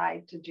could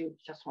decide to do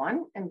just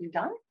one and be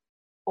done,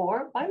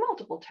 or buy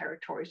multiple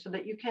territories so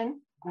that you can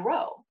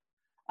grow.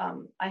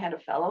 I had a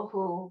fellow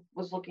who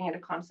was looking at a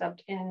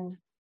concept in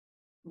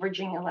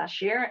Virginia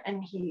last year,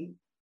 and he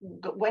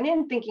went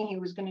in thinking he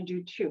was going to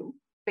do 2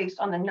 based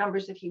on the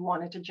numbers that he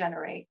wanted to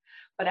generate.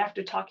 But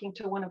after talking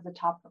to one of the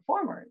top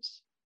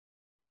performers,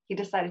 he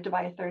decided to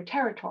buy a 3rd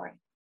territory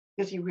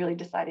because he really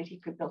decided he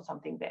could build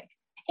something big.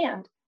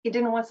 And he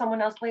didn't want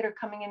someone else later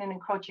coming in and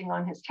encroaching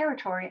on his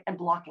territory and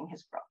blocking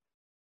his growth,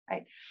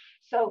 right?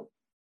 So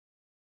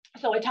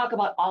I talk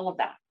about all of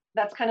that.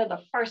 That's kind of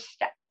the first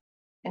step.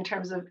 in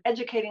terms of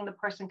educating the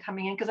person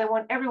coming in, because I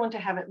want everyone to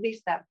have at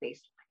least that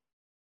baseline.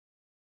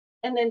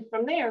 And then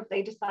from there, if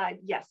they decide,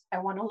 yes, I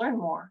want to learn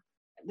more,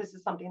 this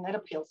is something that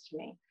appeals to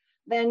me,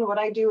 then what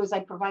I do is I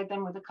provide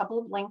them with a couple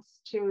of links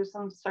to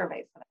some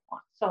surveys that I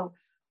want. So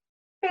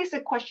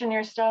basic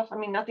questionnaire stuff. I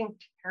mean, nothing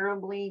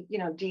terribly,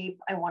 deep.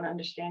 I want to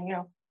understand,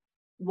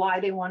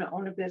 why they want to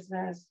own a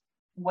business,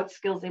 what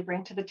skills they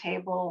bring to the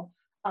table,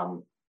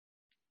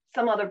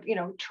 some other,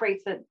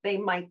 traits that they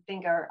might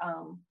think are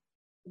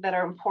that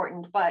are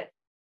important.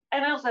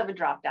 And I also have a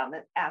drop down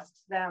that asks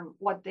them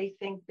what they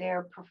think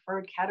their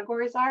preferred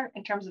categories are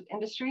in terms of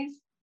industries.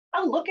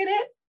 I'll look at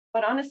it,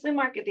 but honestly,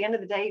 Mark, at the end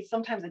of the day,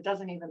 sometimes it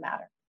doesn't even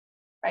matter,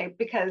 right?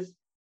 Because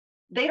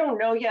they don't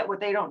know yet what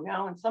they don't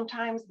know. And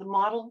sometimes the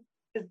model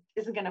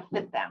isn't going to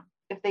fit them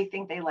if they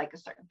think they like a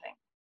certain thing.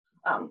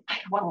 I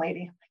had one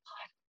lady, oh my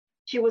God,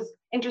 she was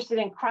interested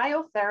in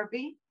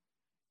cryotherapy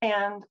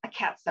and a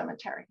cat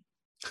cemetery.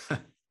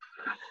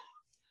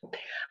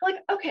 Like,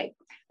 okay,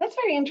 that's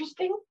very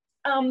interesting.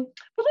 But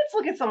let's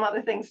look at some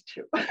other things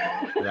too.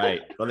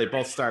 Right. Well, they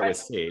both start with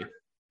C.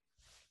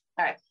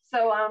 All right.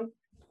 So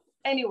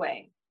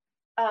anyway,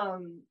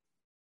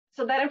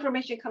 so that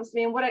information comes to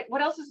me. And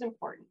what else is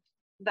important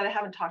that I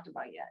haven't talked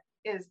about yet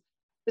is,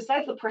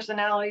 besides the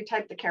personality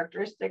type, the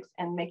characteristics,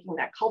 and making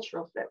that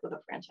cultural fit with a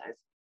franchise,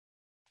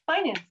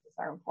 finances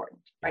are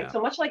important, right? Yeah.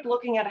 So much like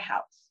looking at a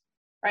house,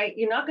 right?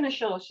 You're not going to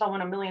show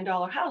someone $1 million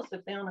house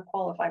if they don't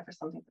qualify for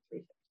something for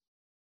 $350,000.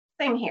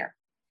 Same here.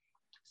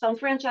 Some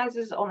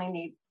franchises only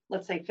need,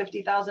 let's say,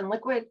 50,000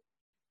 liquid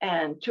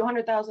and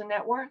 200,000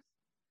 net worth.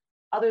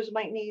 Others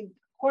might need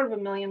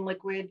 $250,000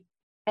 liquid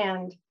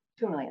and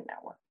 $2 million net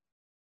worth.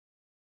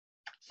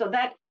 So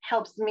that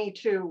helps me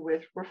too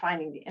with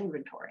refining the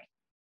inventory,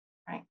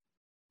 right?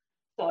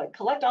 So I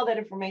collect all that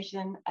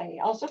information. I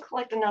also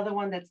collect another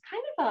one that's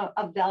kind of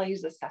a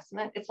values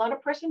assessment. It's not a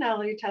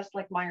personality test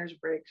like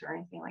Myers-Briggs or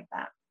anything like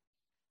that.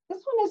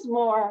 This one is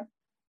more,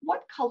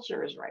 what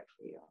culture is right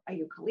for you? Are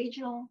you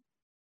collegial?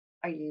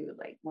 Are you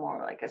more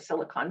like a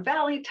Silicon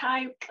Valley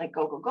type, like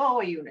go, go, go?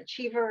 Are you an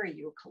achiever? Are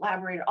you a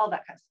collaborator? All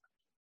that kind of stuff.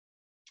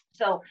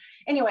 So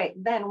anyway,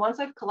 then once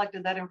I've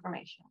collected that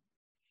information,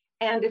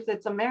 and if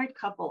it's a married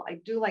couple, I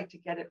do like to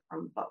get it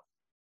from both,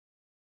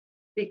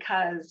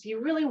 because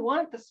you really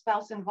want the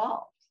spouse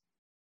involved.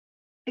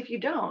 If you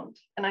don't,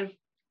 and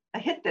I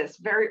hit this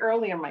very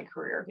early in my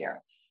career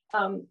here,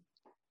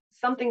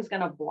 something's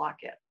going to block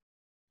it,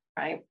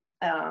 right?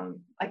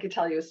 I could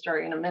tell you a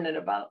story in a minute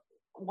about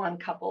one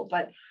couple,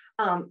 but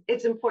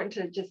it's important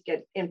to just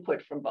get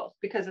input from both,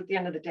 because at the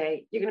end of the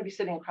day, you're going to be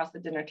sitting across the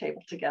dinner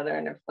table together.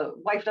 And if the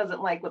wife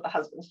doesn't like what the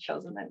husband's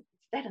chosen, then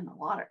it's dead in the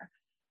water,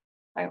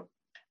 right?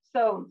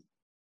 So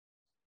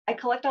I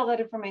collect all that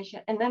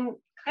information, and then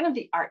kind of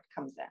the art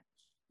comes in.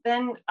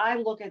 Then I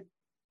look at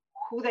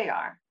who they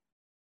are,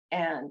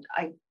 and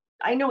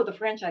I know what the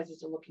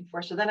franchises are looking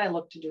for. So then I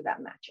look to do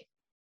that matching.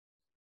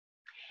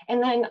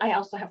 And then I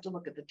also have to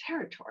look at the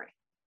territory.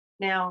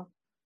 Now,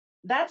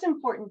 that's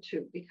important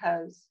too,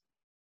 because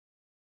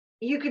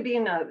you could be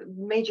in a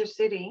major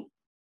city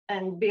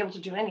and be able to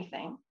do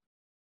anything,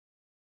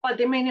 but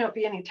there may not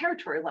be any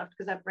territory left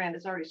because that brand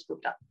is already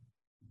scooped up.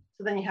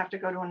 So then you have to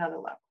go to another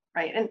level,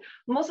 right? And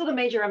most of the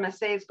major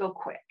MSAs go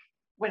quick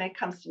when it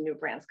comes to new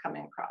brands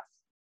coming across.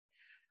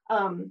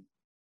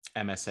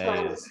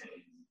 MSAs.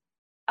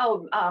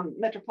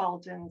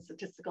 Metropolitan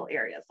statistical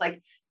areas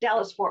like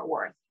Dallas, Fort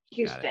Worth,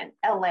 Houston,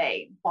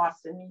 LA,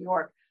 Boston, New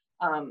York,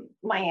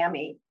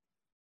 Miami,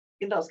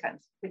 those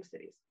kinds of big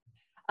cities.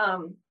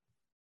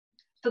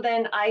 So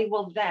then I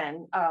will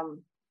then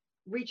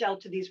reach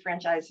out to these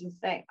franchises and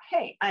say,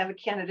 hey, I have a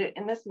candidate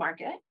in this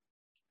market.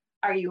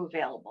 Are you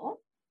available?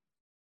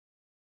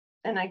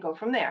 And I go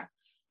from there.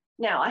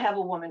 Now I have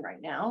a woman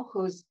right now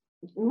who's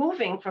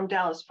moving from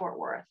Dallas, Fort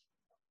Worth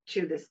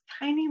to this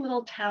tiny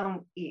little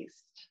town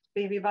east,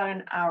 maybe about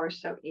an hour or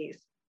so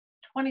east,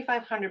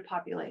 2,500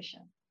 population.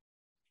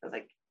 I was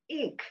like,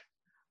 eek,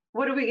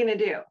 what are we going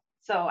to do?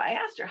 So I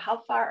asked her,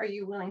 how far are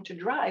you willing to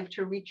drive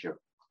to reach your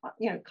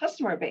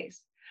customer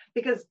base?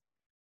 Because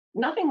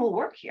nothing will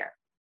work here.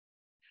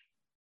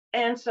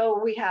 And so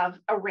we have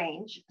a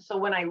range. So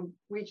when I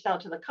reached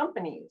out to the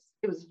companies,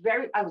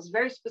 I was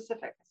very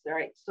specific. I said, all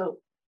right, so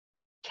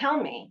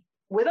tell me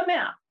with a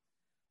map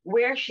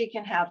where she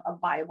can have a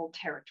viable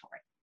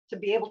territory to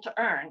be able to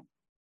earn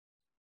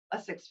a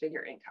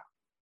 6-figure income.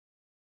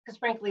 Because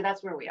frankly,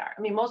 that's where we are.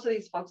 I mean, most of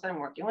these folks that I'm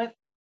working with,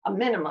 a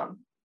minimum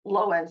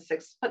low end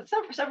 6, but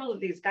several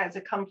of these guys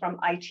that come from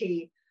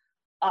IT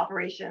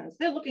operations,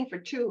 they're looking for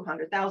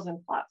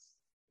 200,000 plus.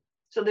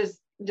 So there's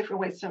different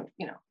ways to,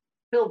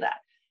 build that.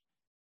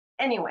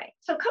 Anyway,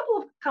 so a couple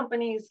of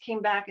companies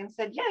came back and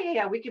said,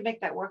 yeah, we can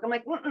make that work. I'm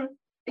like, are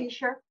you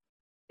sure?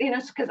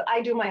 Because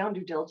I do my own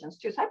due diligence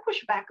too. So I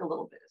push back a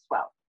little bit as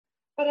well.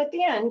 But at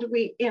the end,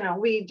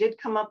 we did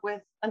come up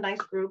with a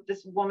nice group.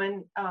 This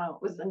woman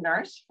was a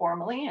nurse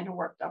formerly and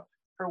worked up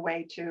her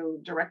way to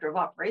director of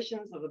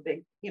operations of a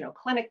big,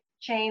 clinic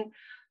chain.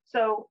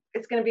 So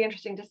it's going to be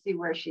interesting to see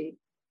where she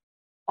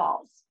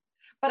falls.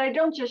 But I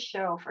don't just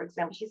show, for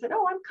example, she said,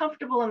 oh, I'm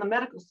comfortable in the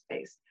medical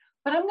space,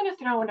 but I'm going to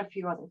throw in a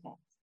few other things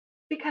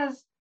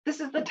because this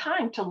is the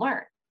time to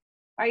learn,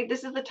 right?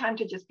 This is the time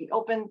to just be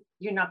open.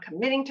 You're not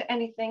committing to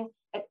anything.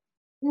 At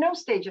no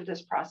stage of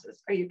this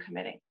process are you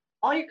committing.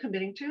 All you're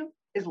committing to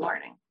is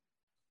learning.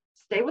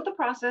 Stay with the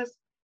process,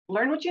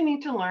 learn what you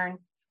need to learn,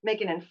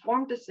 make an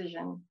informed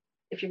decision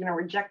if you're going to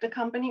reject a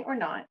company or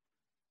not.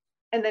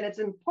 And then it's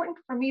important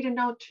for me to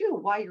know too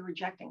why you're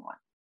rejecting one,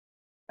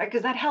 right?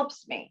 Because that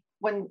helps me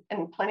when,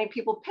 and plenty of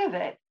people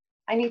pivot,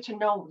 I need to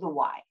know the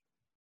why,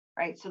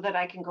 right? So that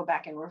I can go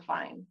back and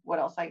refine what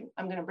else I'm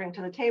going to bring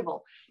to the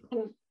table.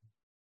 And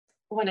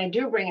when I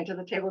do bring it to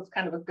the table, it's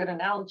kind of a good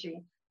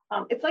analogy.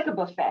 It's like a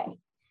buffet,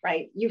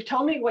 right? You've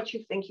told me what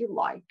you think you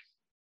like,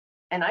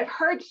 and I've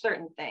heard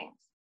certain things,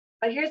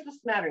 but here's the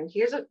smattering.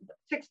 Here's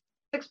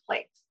six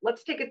plates.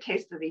 Let's take a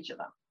taste of each of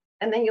them.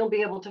 And then you'll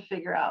be able to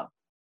figure out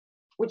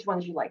which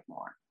ones you like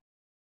more,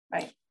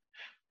 right?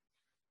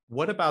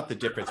 What about the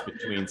difference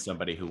between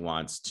somebody who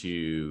wants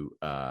to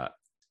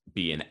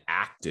be an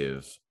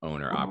active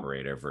owner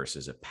operator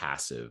versus a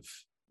passive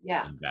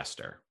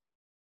investor?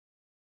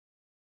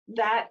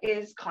 That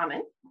is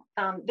common.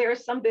 There are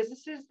some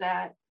businesses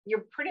that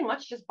you're pretty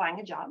much just buying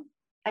a job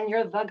and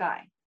you're the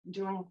guy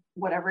doing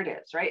whatever it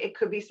is, right? It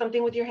could be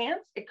something with your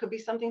hands. It could be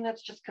something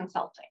that's just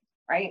consulting,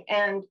 right?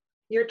 And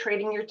you're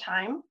trading your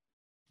time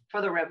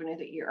for the revenue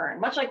that you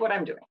earn, much like what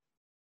I'm doing,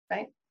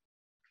 right?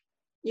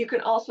 You can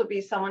also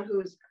be someone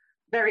who's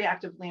very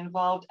actively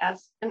involved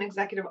as an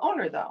executive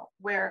owner, though,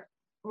 where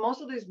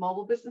most of these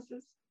mobile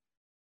businesses,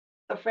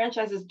 the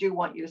franchises do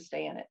want you to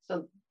stay in it.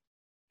 So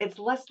it's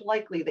less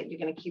likely that you're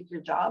going to keep your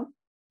job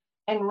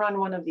and run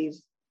one of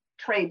these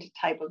trade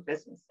type of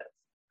businesses,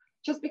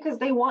 just because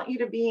they want you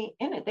to be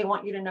in it. They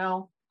want you to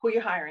know who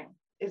you're hiring.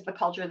 Is the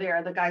culture there?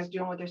 Are the guys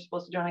doing what they're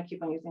supposed to do? And I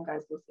keep on using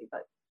guys loosely,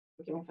 but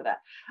forgive me for that.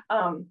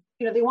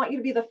 They want you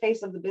to be the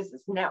face of the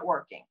business,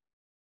 networking,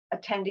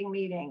 attending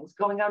meetings,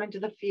 going out into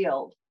the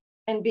field,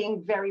 and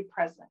being very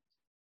present,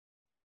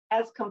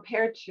 as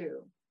compared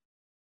to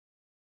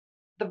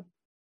the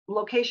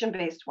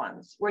location-based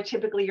ones, where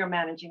typically you're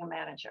managing a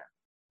manager.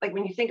 Like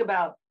when you think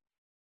about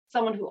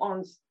someone who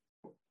owns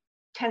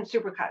 10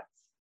 supercuts,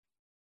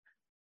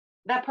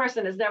 that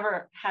person has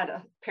never had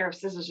a pair of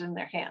scissors in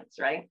their hands,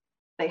 right?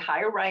 They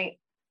hire right,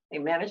 they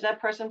manage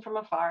that person from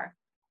afar,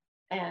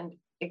 and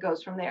it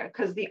goes from there.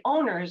 Because the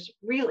owners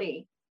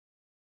really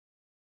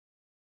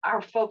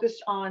are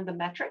focused on the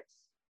metrics,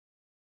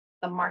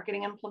 the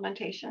marketing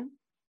implementation,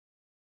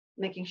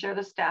 making sure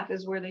the staff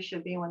is where they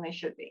should be when they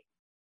should be.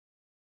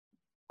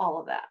 All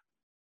of that,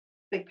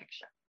 big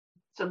picture.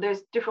 So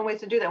there's different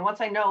ways to do that.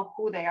 Once I know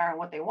who they are and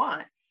what they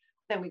want,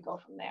 then we go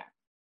from there.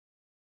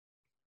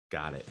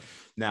 Got it.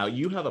 Now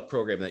you have a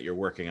program that you're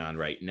working on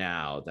right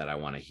now that I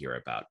want to hear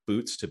about,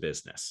 Boots to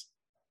Business.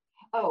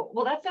 Oh,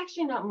 well, that's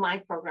actually not my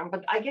program,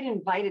 but I get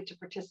invited to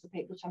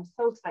participate, which I'm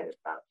so excited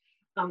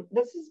about.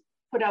 This is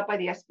put out by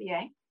the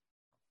SBA.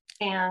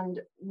 And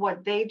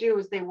what they do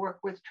is they work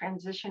with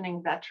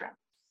transitioning veterans.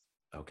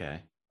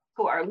 Okay.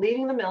 Who are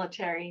leaving the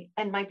military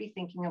and might be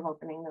thinking of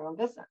opening their own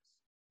business.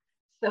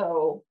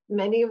 So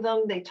many of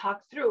them, they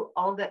talk through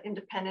all the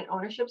independent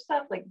ownership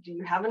stuff. Like, do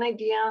you have an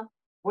idea?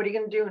 What are you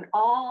going to do? And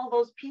all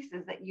those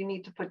pieces that you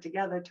need to put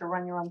together to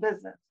run your own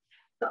business.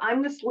 So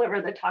I'm the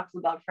sliver that talks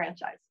about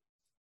franchise.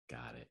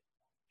 Got it.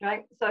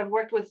 Right. So I've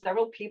worked with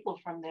several people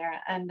from there,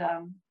 and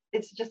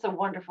it's just a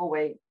wonderful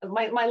way.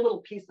 My little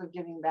piece of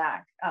giving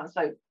back.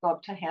 So I go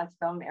up to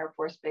Hanscom Air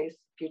Force Base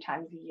a few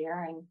times a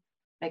year and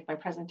make my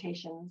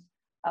presentations.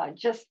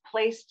 Just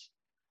placed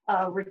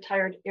a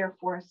retired Air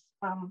Force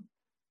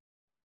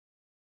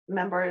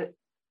member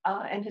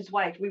and his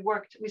wife.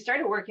 We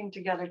started working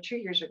together 2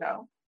 years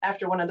ago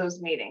after one of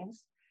those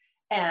meetings.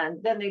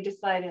 And then they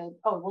decided,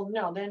 oh, well,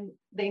 no, then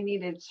they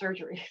needed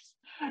surgeries.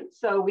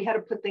 So we had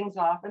to put things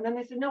off. And then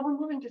they said, no, we're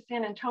moving to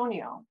San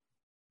Antonio.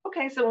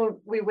 Okay,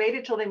 so we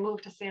waited till they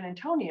moved to San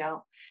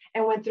Antonio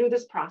and went through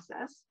this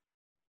process.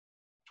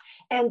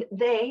 And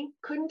they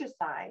couldn't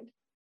decide.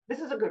 This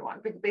is a good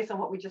one based on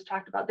what we just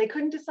talked about. They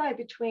couldn't decide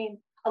between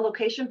a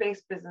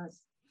location-based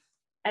business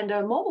and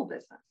a mobile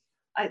business.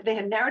 They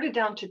had narrowed it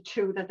down to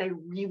two that they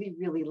really,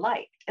 really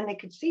liked, and they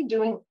could see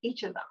doing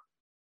each of them.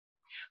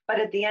 But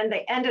at the end,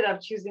 they ended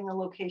up choosing a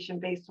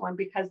location-based one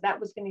because that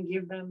was going to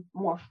give them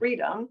more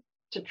freedom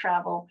to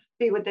travel,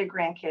 be with their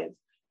grandkids,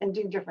 and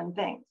do different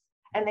things.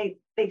 And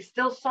they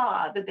still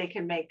saw that they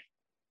could make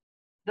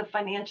the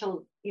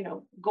financial,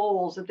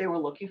 goals that they were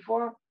looking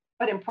for,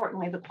 but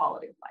importantly, the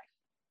quality of life.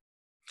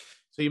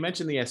 So you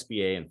mentioned the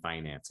SBA and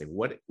financing.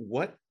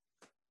 What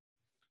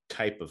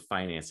type of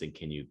financing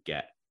can you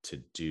get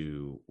to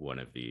do one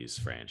of these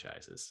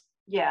franchises?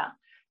 Yeah.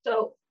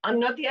 So I'm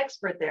not the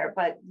expert there,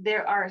 but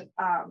there are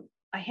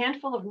a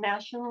handful of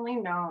nationally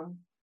known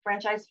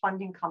franchise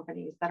funding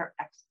companies that are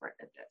expert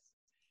at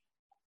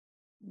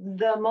this.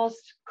 The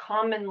most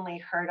commonly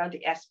heard are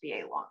the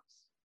SBA loans,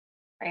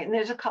 right? And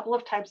there's a couple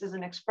of types. There's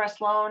an express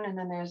loan, and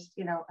then there's,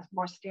 a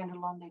more standard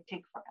loan. They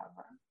take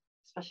forever,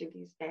 especially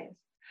these days.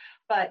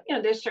 But,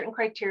 there's certain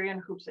criteria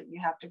and hoops that you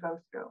have to go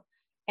through.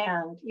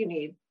 And you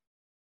need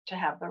to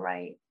have the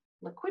right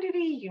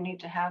liquidity, you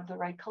need to have the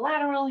right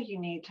collateral, you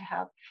need to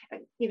have,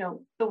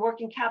 the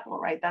working capital,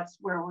 right? That's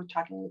where we're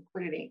talking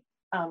liquidity.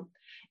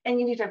 And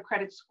you need to have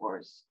credit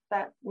scores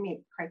that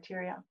meet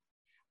criteria.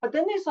 But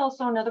then there's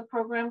also another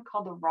program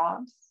called the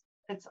ROBS.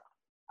 It's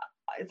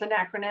an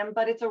acronym,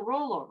 but it's a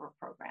rollover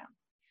program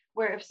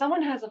where if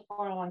someone has a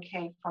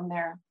 401k from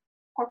their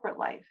corporate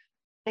life,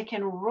 they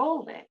can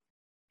roll it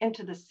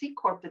into the C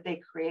Corp that they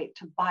create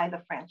to buy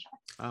the franchise.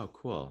 Oh,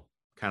 cool.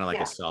 Kind of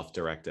like a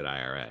self-directed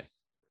IRA.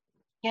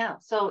 Yeah.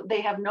 So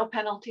they have no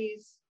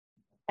penalties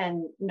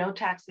and no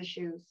tax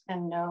issues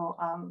and no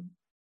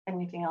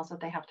anything else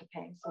that they have to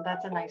pay. So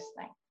that's a nice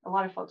thing. A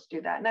lot of folks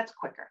do that, and that's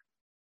quicker.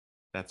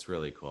 That's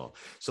really cool.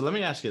 So let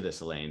me ask you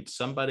this, Elaine.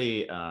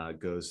 Somebody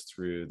goes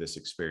through this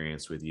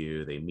experience with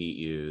you, they meet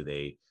you,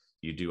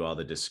 you do all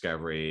the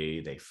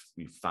discovery,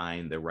 you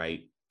find the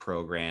right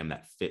program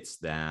that fits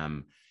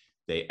them,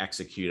 they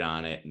execute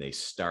on it, and they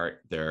start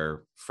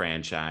their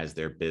franchise,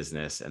 their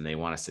business, and they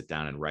want to sit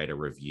down and write a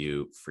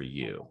review for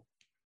you.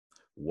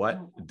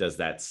 What does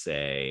that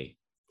say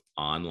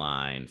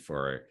online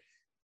for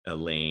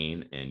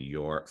Elaine and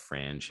your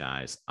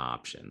franchise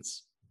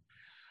options?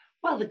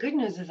 Well, the good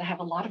news is I have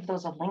a lot of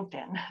those on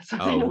LinkedIn. So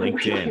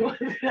LinkedIn.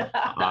 Really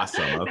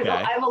awesome. Okay.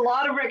 I have a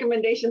lot of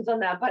recommendations on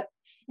that, but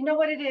you know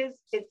what it is?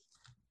 It's,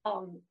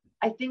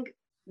 I think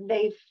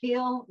they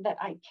feel that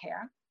I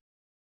care,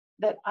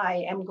 that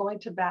I am going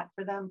to bat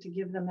for them to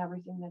give them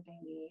everything that they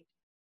need,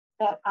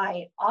 that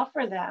I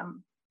offer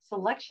them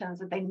selections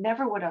that they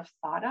never would have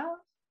thought of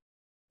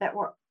that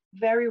were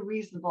very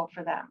reasonable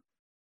for them.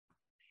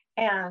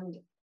 And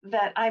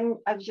that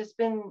I've just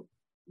been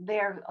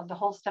there the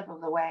whole step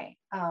of the way.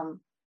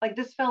 Like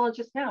this fellow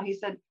just now, he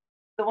said,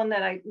 the one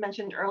that I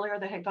mentioned earlier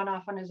that had gone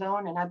off on his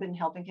own and I've been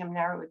helping him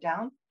narrow it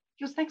down.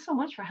 He was, thanks so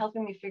much for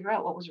helping me figure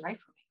out what was right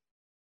for me.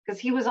 Because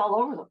he was all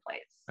over the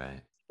place,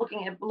 right?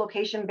 Looking at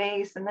location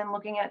based and then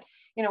looking at,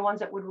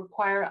 ones that would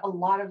require a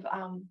lot of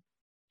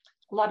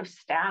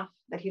staff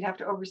that he'd have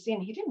to oversee.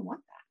 And he didn't want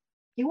that.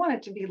 He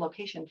wanted to be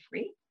location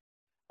free.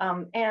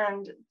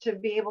 And to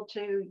be able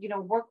to,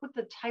 work with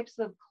the types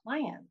of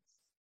clients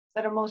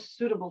that are most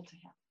suitable to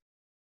him,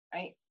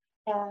 right?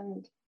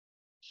 And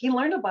he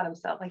learned about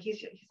himself. Like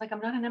he's like,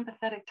 I'm not an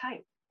empathetic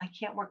type. I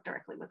can't work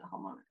directly with the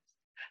homeowners.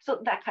 So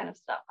that kind of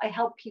stuff. I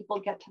help people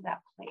get to that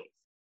place.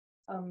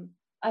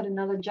 I had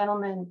another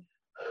gentleman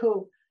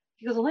who,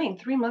 he goes, Elaine,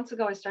 3 months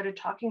ago, I started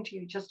talking to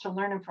you just to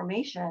learn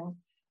information.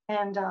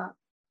 And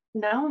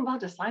now I'm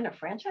about to sign a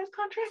franchise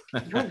contract.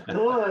 You're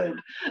good.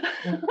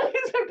 I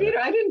said, Peter,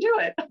 I didn't do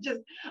it.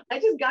 I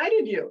just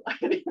guided you.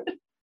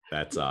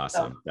 That's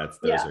awesome. Those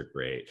are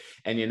great.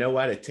 And you know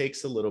what? It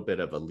takes a little bit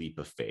of a leap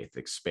of faith,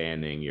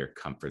 expanding your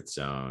comfort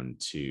zone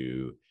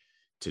to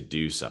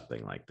do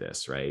something like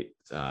this, right?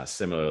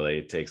 Similarly,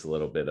 it takes a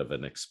little bit of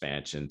an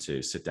expansion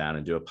to sit down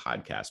and do a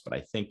podcast. But I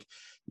think,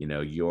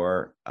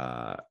 your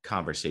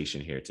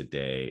conversation here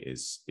today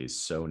is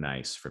so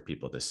nice for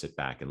people to sit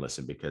back and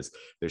listen, because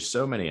there's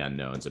so many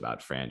unknowns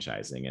about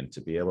franchising, and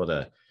to be able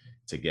to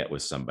get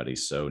with somebody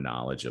so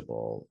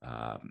knowledgeable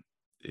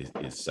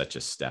is such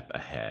a step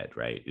ahead,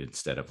 right?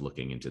 Instead of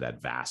looking into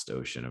that vast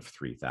ocean of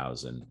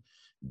 3,000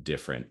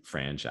 different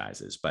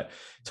franchises. But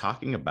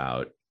talking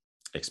about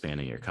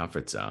expanding your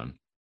comfort zone,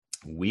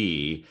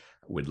 we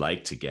would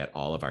like to get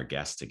all of our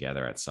guests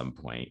together at some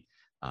point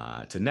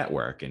to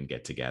network and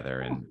get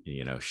together and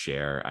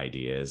share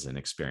ideas and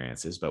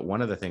experiences. But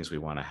one of the things we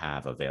want to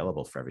have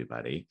available for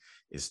everybody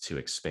is to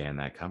expand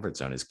that comfort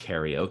zone is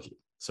karaoke.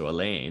 So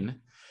Elaine,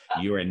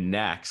 you are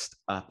next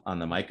up on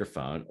the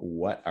microphone.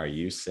 What are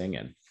you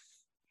singing?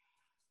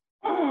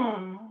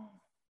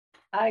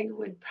 I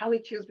would probably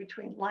choose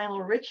between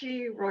Lionel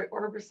Richie, Roy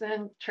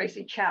Orbison,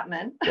 Tracy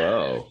Chapman.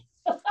 Whoa.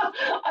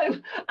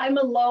 I'm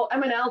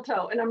an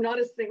alto and I'm not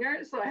a singer,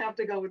 so I have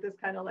to go with this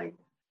kind of like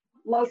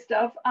low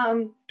stuff.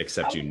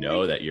 Except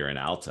that you're an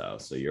alto,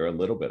 so you're a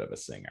little bit of a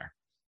singer.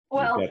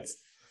 Well,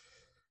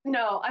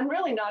 no, I'm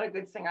really not a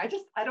good singer. I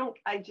just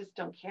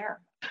don't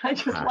care. I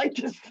just like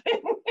to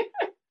sing.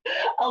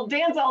 I'll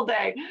dance all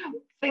day.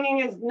 Singing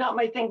is not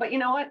my thing, but you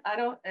know what?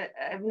 I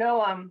have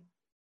no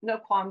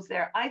qualms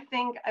there. I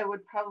think I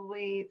would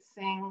probably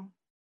sing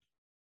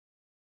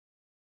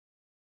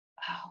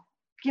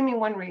Give Me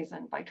One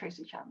Reason by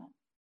Tracy Chapman.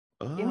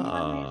 Give me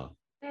one reason to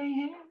stay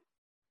here,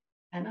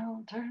 and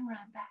I'll turn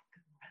right back.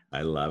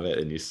 I love it.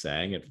 And you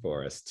sang it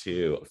for us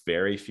too.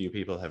 Very few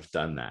people have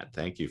done that.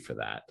 Thank you for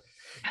that.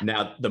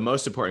 Now, the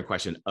most important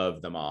question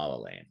of them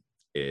all, Elaine,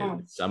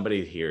 is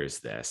somebody hears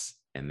this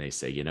and they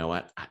say, you know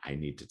what? I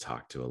need to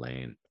talk to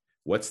Elaine.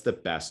 What's the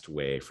best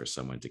way for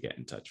someone to get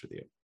in touch with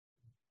you?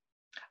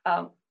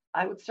 I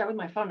would start with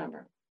my phone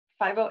number,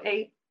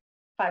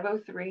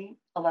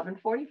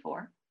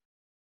 508-503-1144.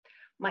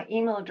 My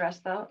email address,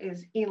 though,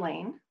 is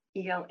Elaine,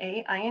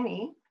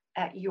 ELAINE,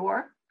 at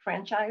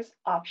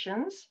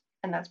yourfranchiseoptions,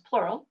 and that's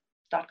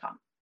plural.com.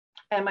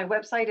 And my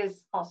website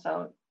is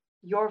also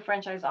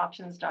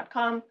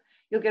yourfranchiseoptions.com.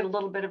 You'll get a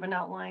little bit of an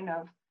outline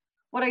of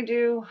what I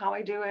do, how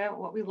I do it,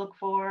 what we look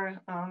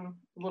for, a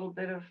little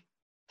bit of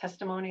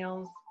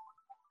testimonials,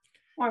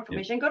 more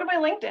information. Go to my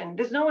LinkedIn.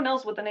 There's no one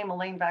else with the name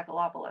Elaine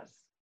Vakalopoulos.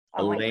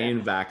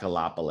 Elaine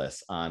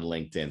Vakalopoulos on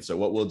LinkedIn. So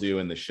what we'll do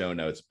in the show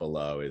notes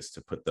below is to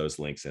put those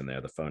links in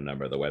there, the phone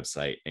number, the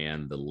website,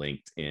 and the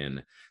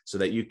LinkedIn, so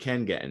that you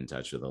can get in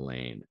touch with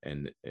Elaine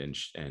and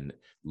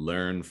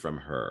learn from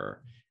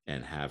her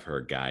and have her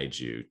guide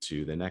you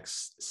to the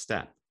next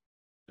step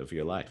of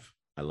your life.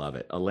 I love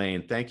it.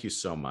 Elaine, thank you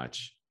so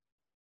much.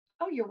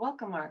 Oh, you're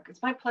welcome, Mark.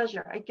 It's my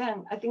pleasure.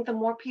 Again, I think the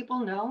more people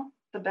know,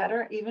 the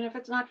better, even if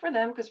it's not for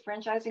them, because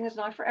franchising is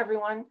not for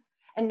everyone.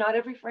 And not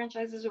every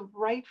franchise is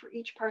right for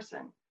each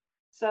person.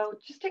 So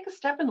just take a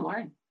step and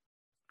learn.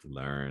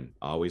 Learn,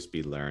 always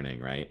be learning,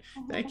 right?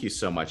 Thank you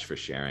so much for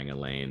sharing,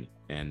 Elaine.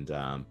 And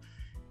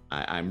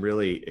I'm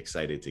really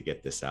excited to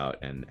get this out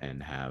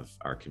and have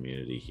our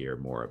community hear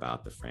more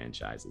about the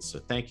franchises. So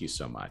thank you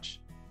so much.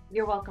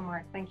 You're welcome,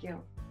 Mark. Thank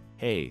you.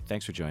 Hey,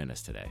 thanks for joining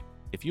us today.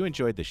 If you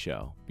enjoyed the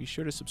show, be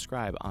sure to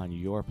subscribe on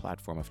your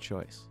platform of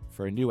choice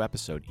for a new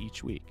episode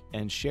each week,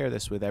 and share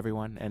this with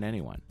everyone and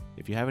anyone.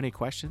 If you have any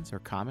questions or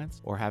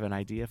comments, or have an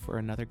idea for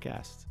another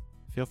guest,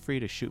 feel free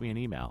to shoot me an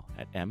email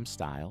at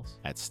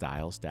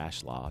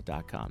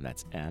mstiles@stiles-law.com.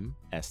 That's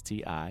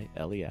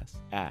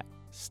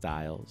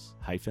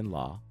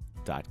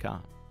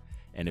MSTILES@stiles-law.com.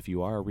 And if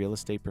you are a real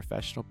estate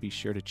professional, be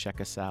sure to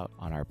check us out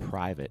on our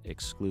private,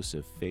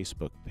 exclusive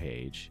Facebook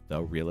page,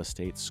 The Real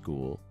Estate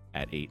School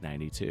at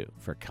 892,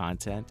 for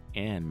content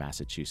and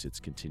Massachusetts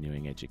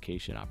continuing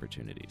education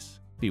opportunities.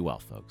 Be well,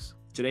 folks.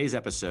 Today's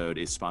episode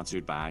is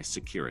sponsored by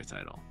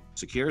Securititle.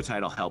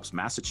 Securititle helps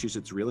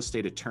Massachusetts real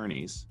estate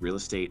attorneys, real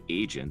estate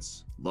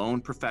agents,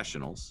 loan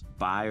professionals,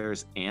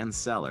 buyers, and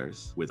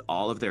sellers with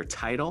all of their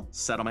title,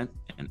 settlement,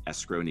 and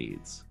escrow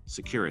needs.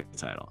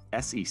 Securititle,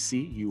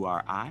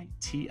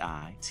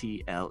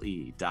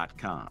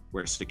 SECURITITLE.com,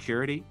 where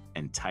security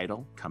and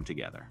title come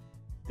together.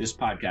 This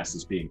podcast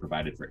is being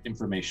provided for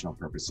informational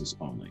purposes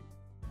only.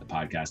 The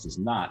podcast is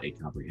not a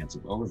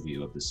comprehensive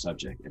overview of the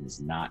subject and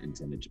is not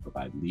intended to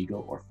provide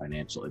legal or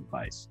financial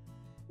advice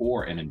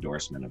or an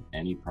endorsement of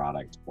any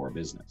product or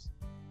business.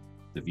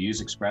 The views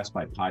expressed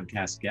by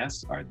podcast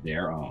guests are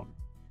their own,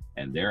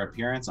 and their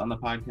appearance on the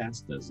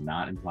podcast does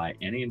not imply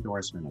any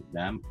endorsement of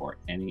them or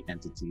any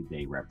entity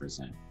they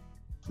represent.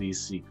 Please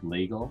seek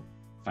legal,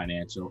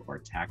 financial, or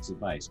tax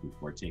advice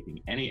before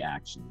taking any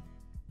action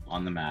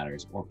on the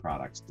matters or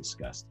products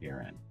discussed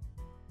herein.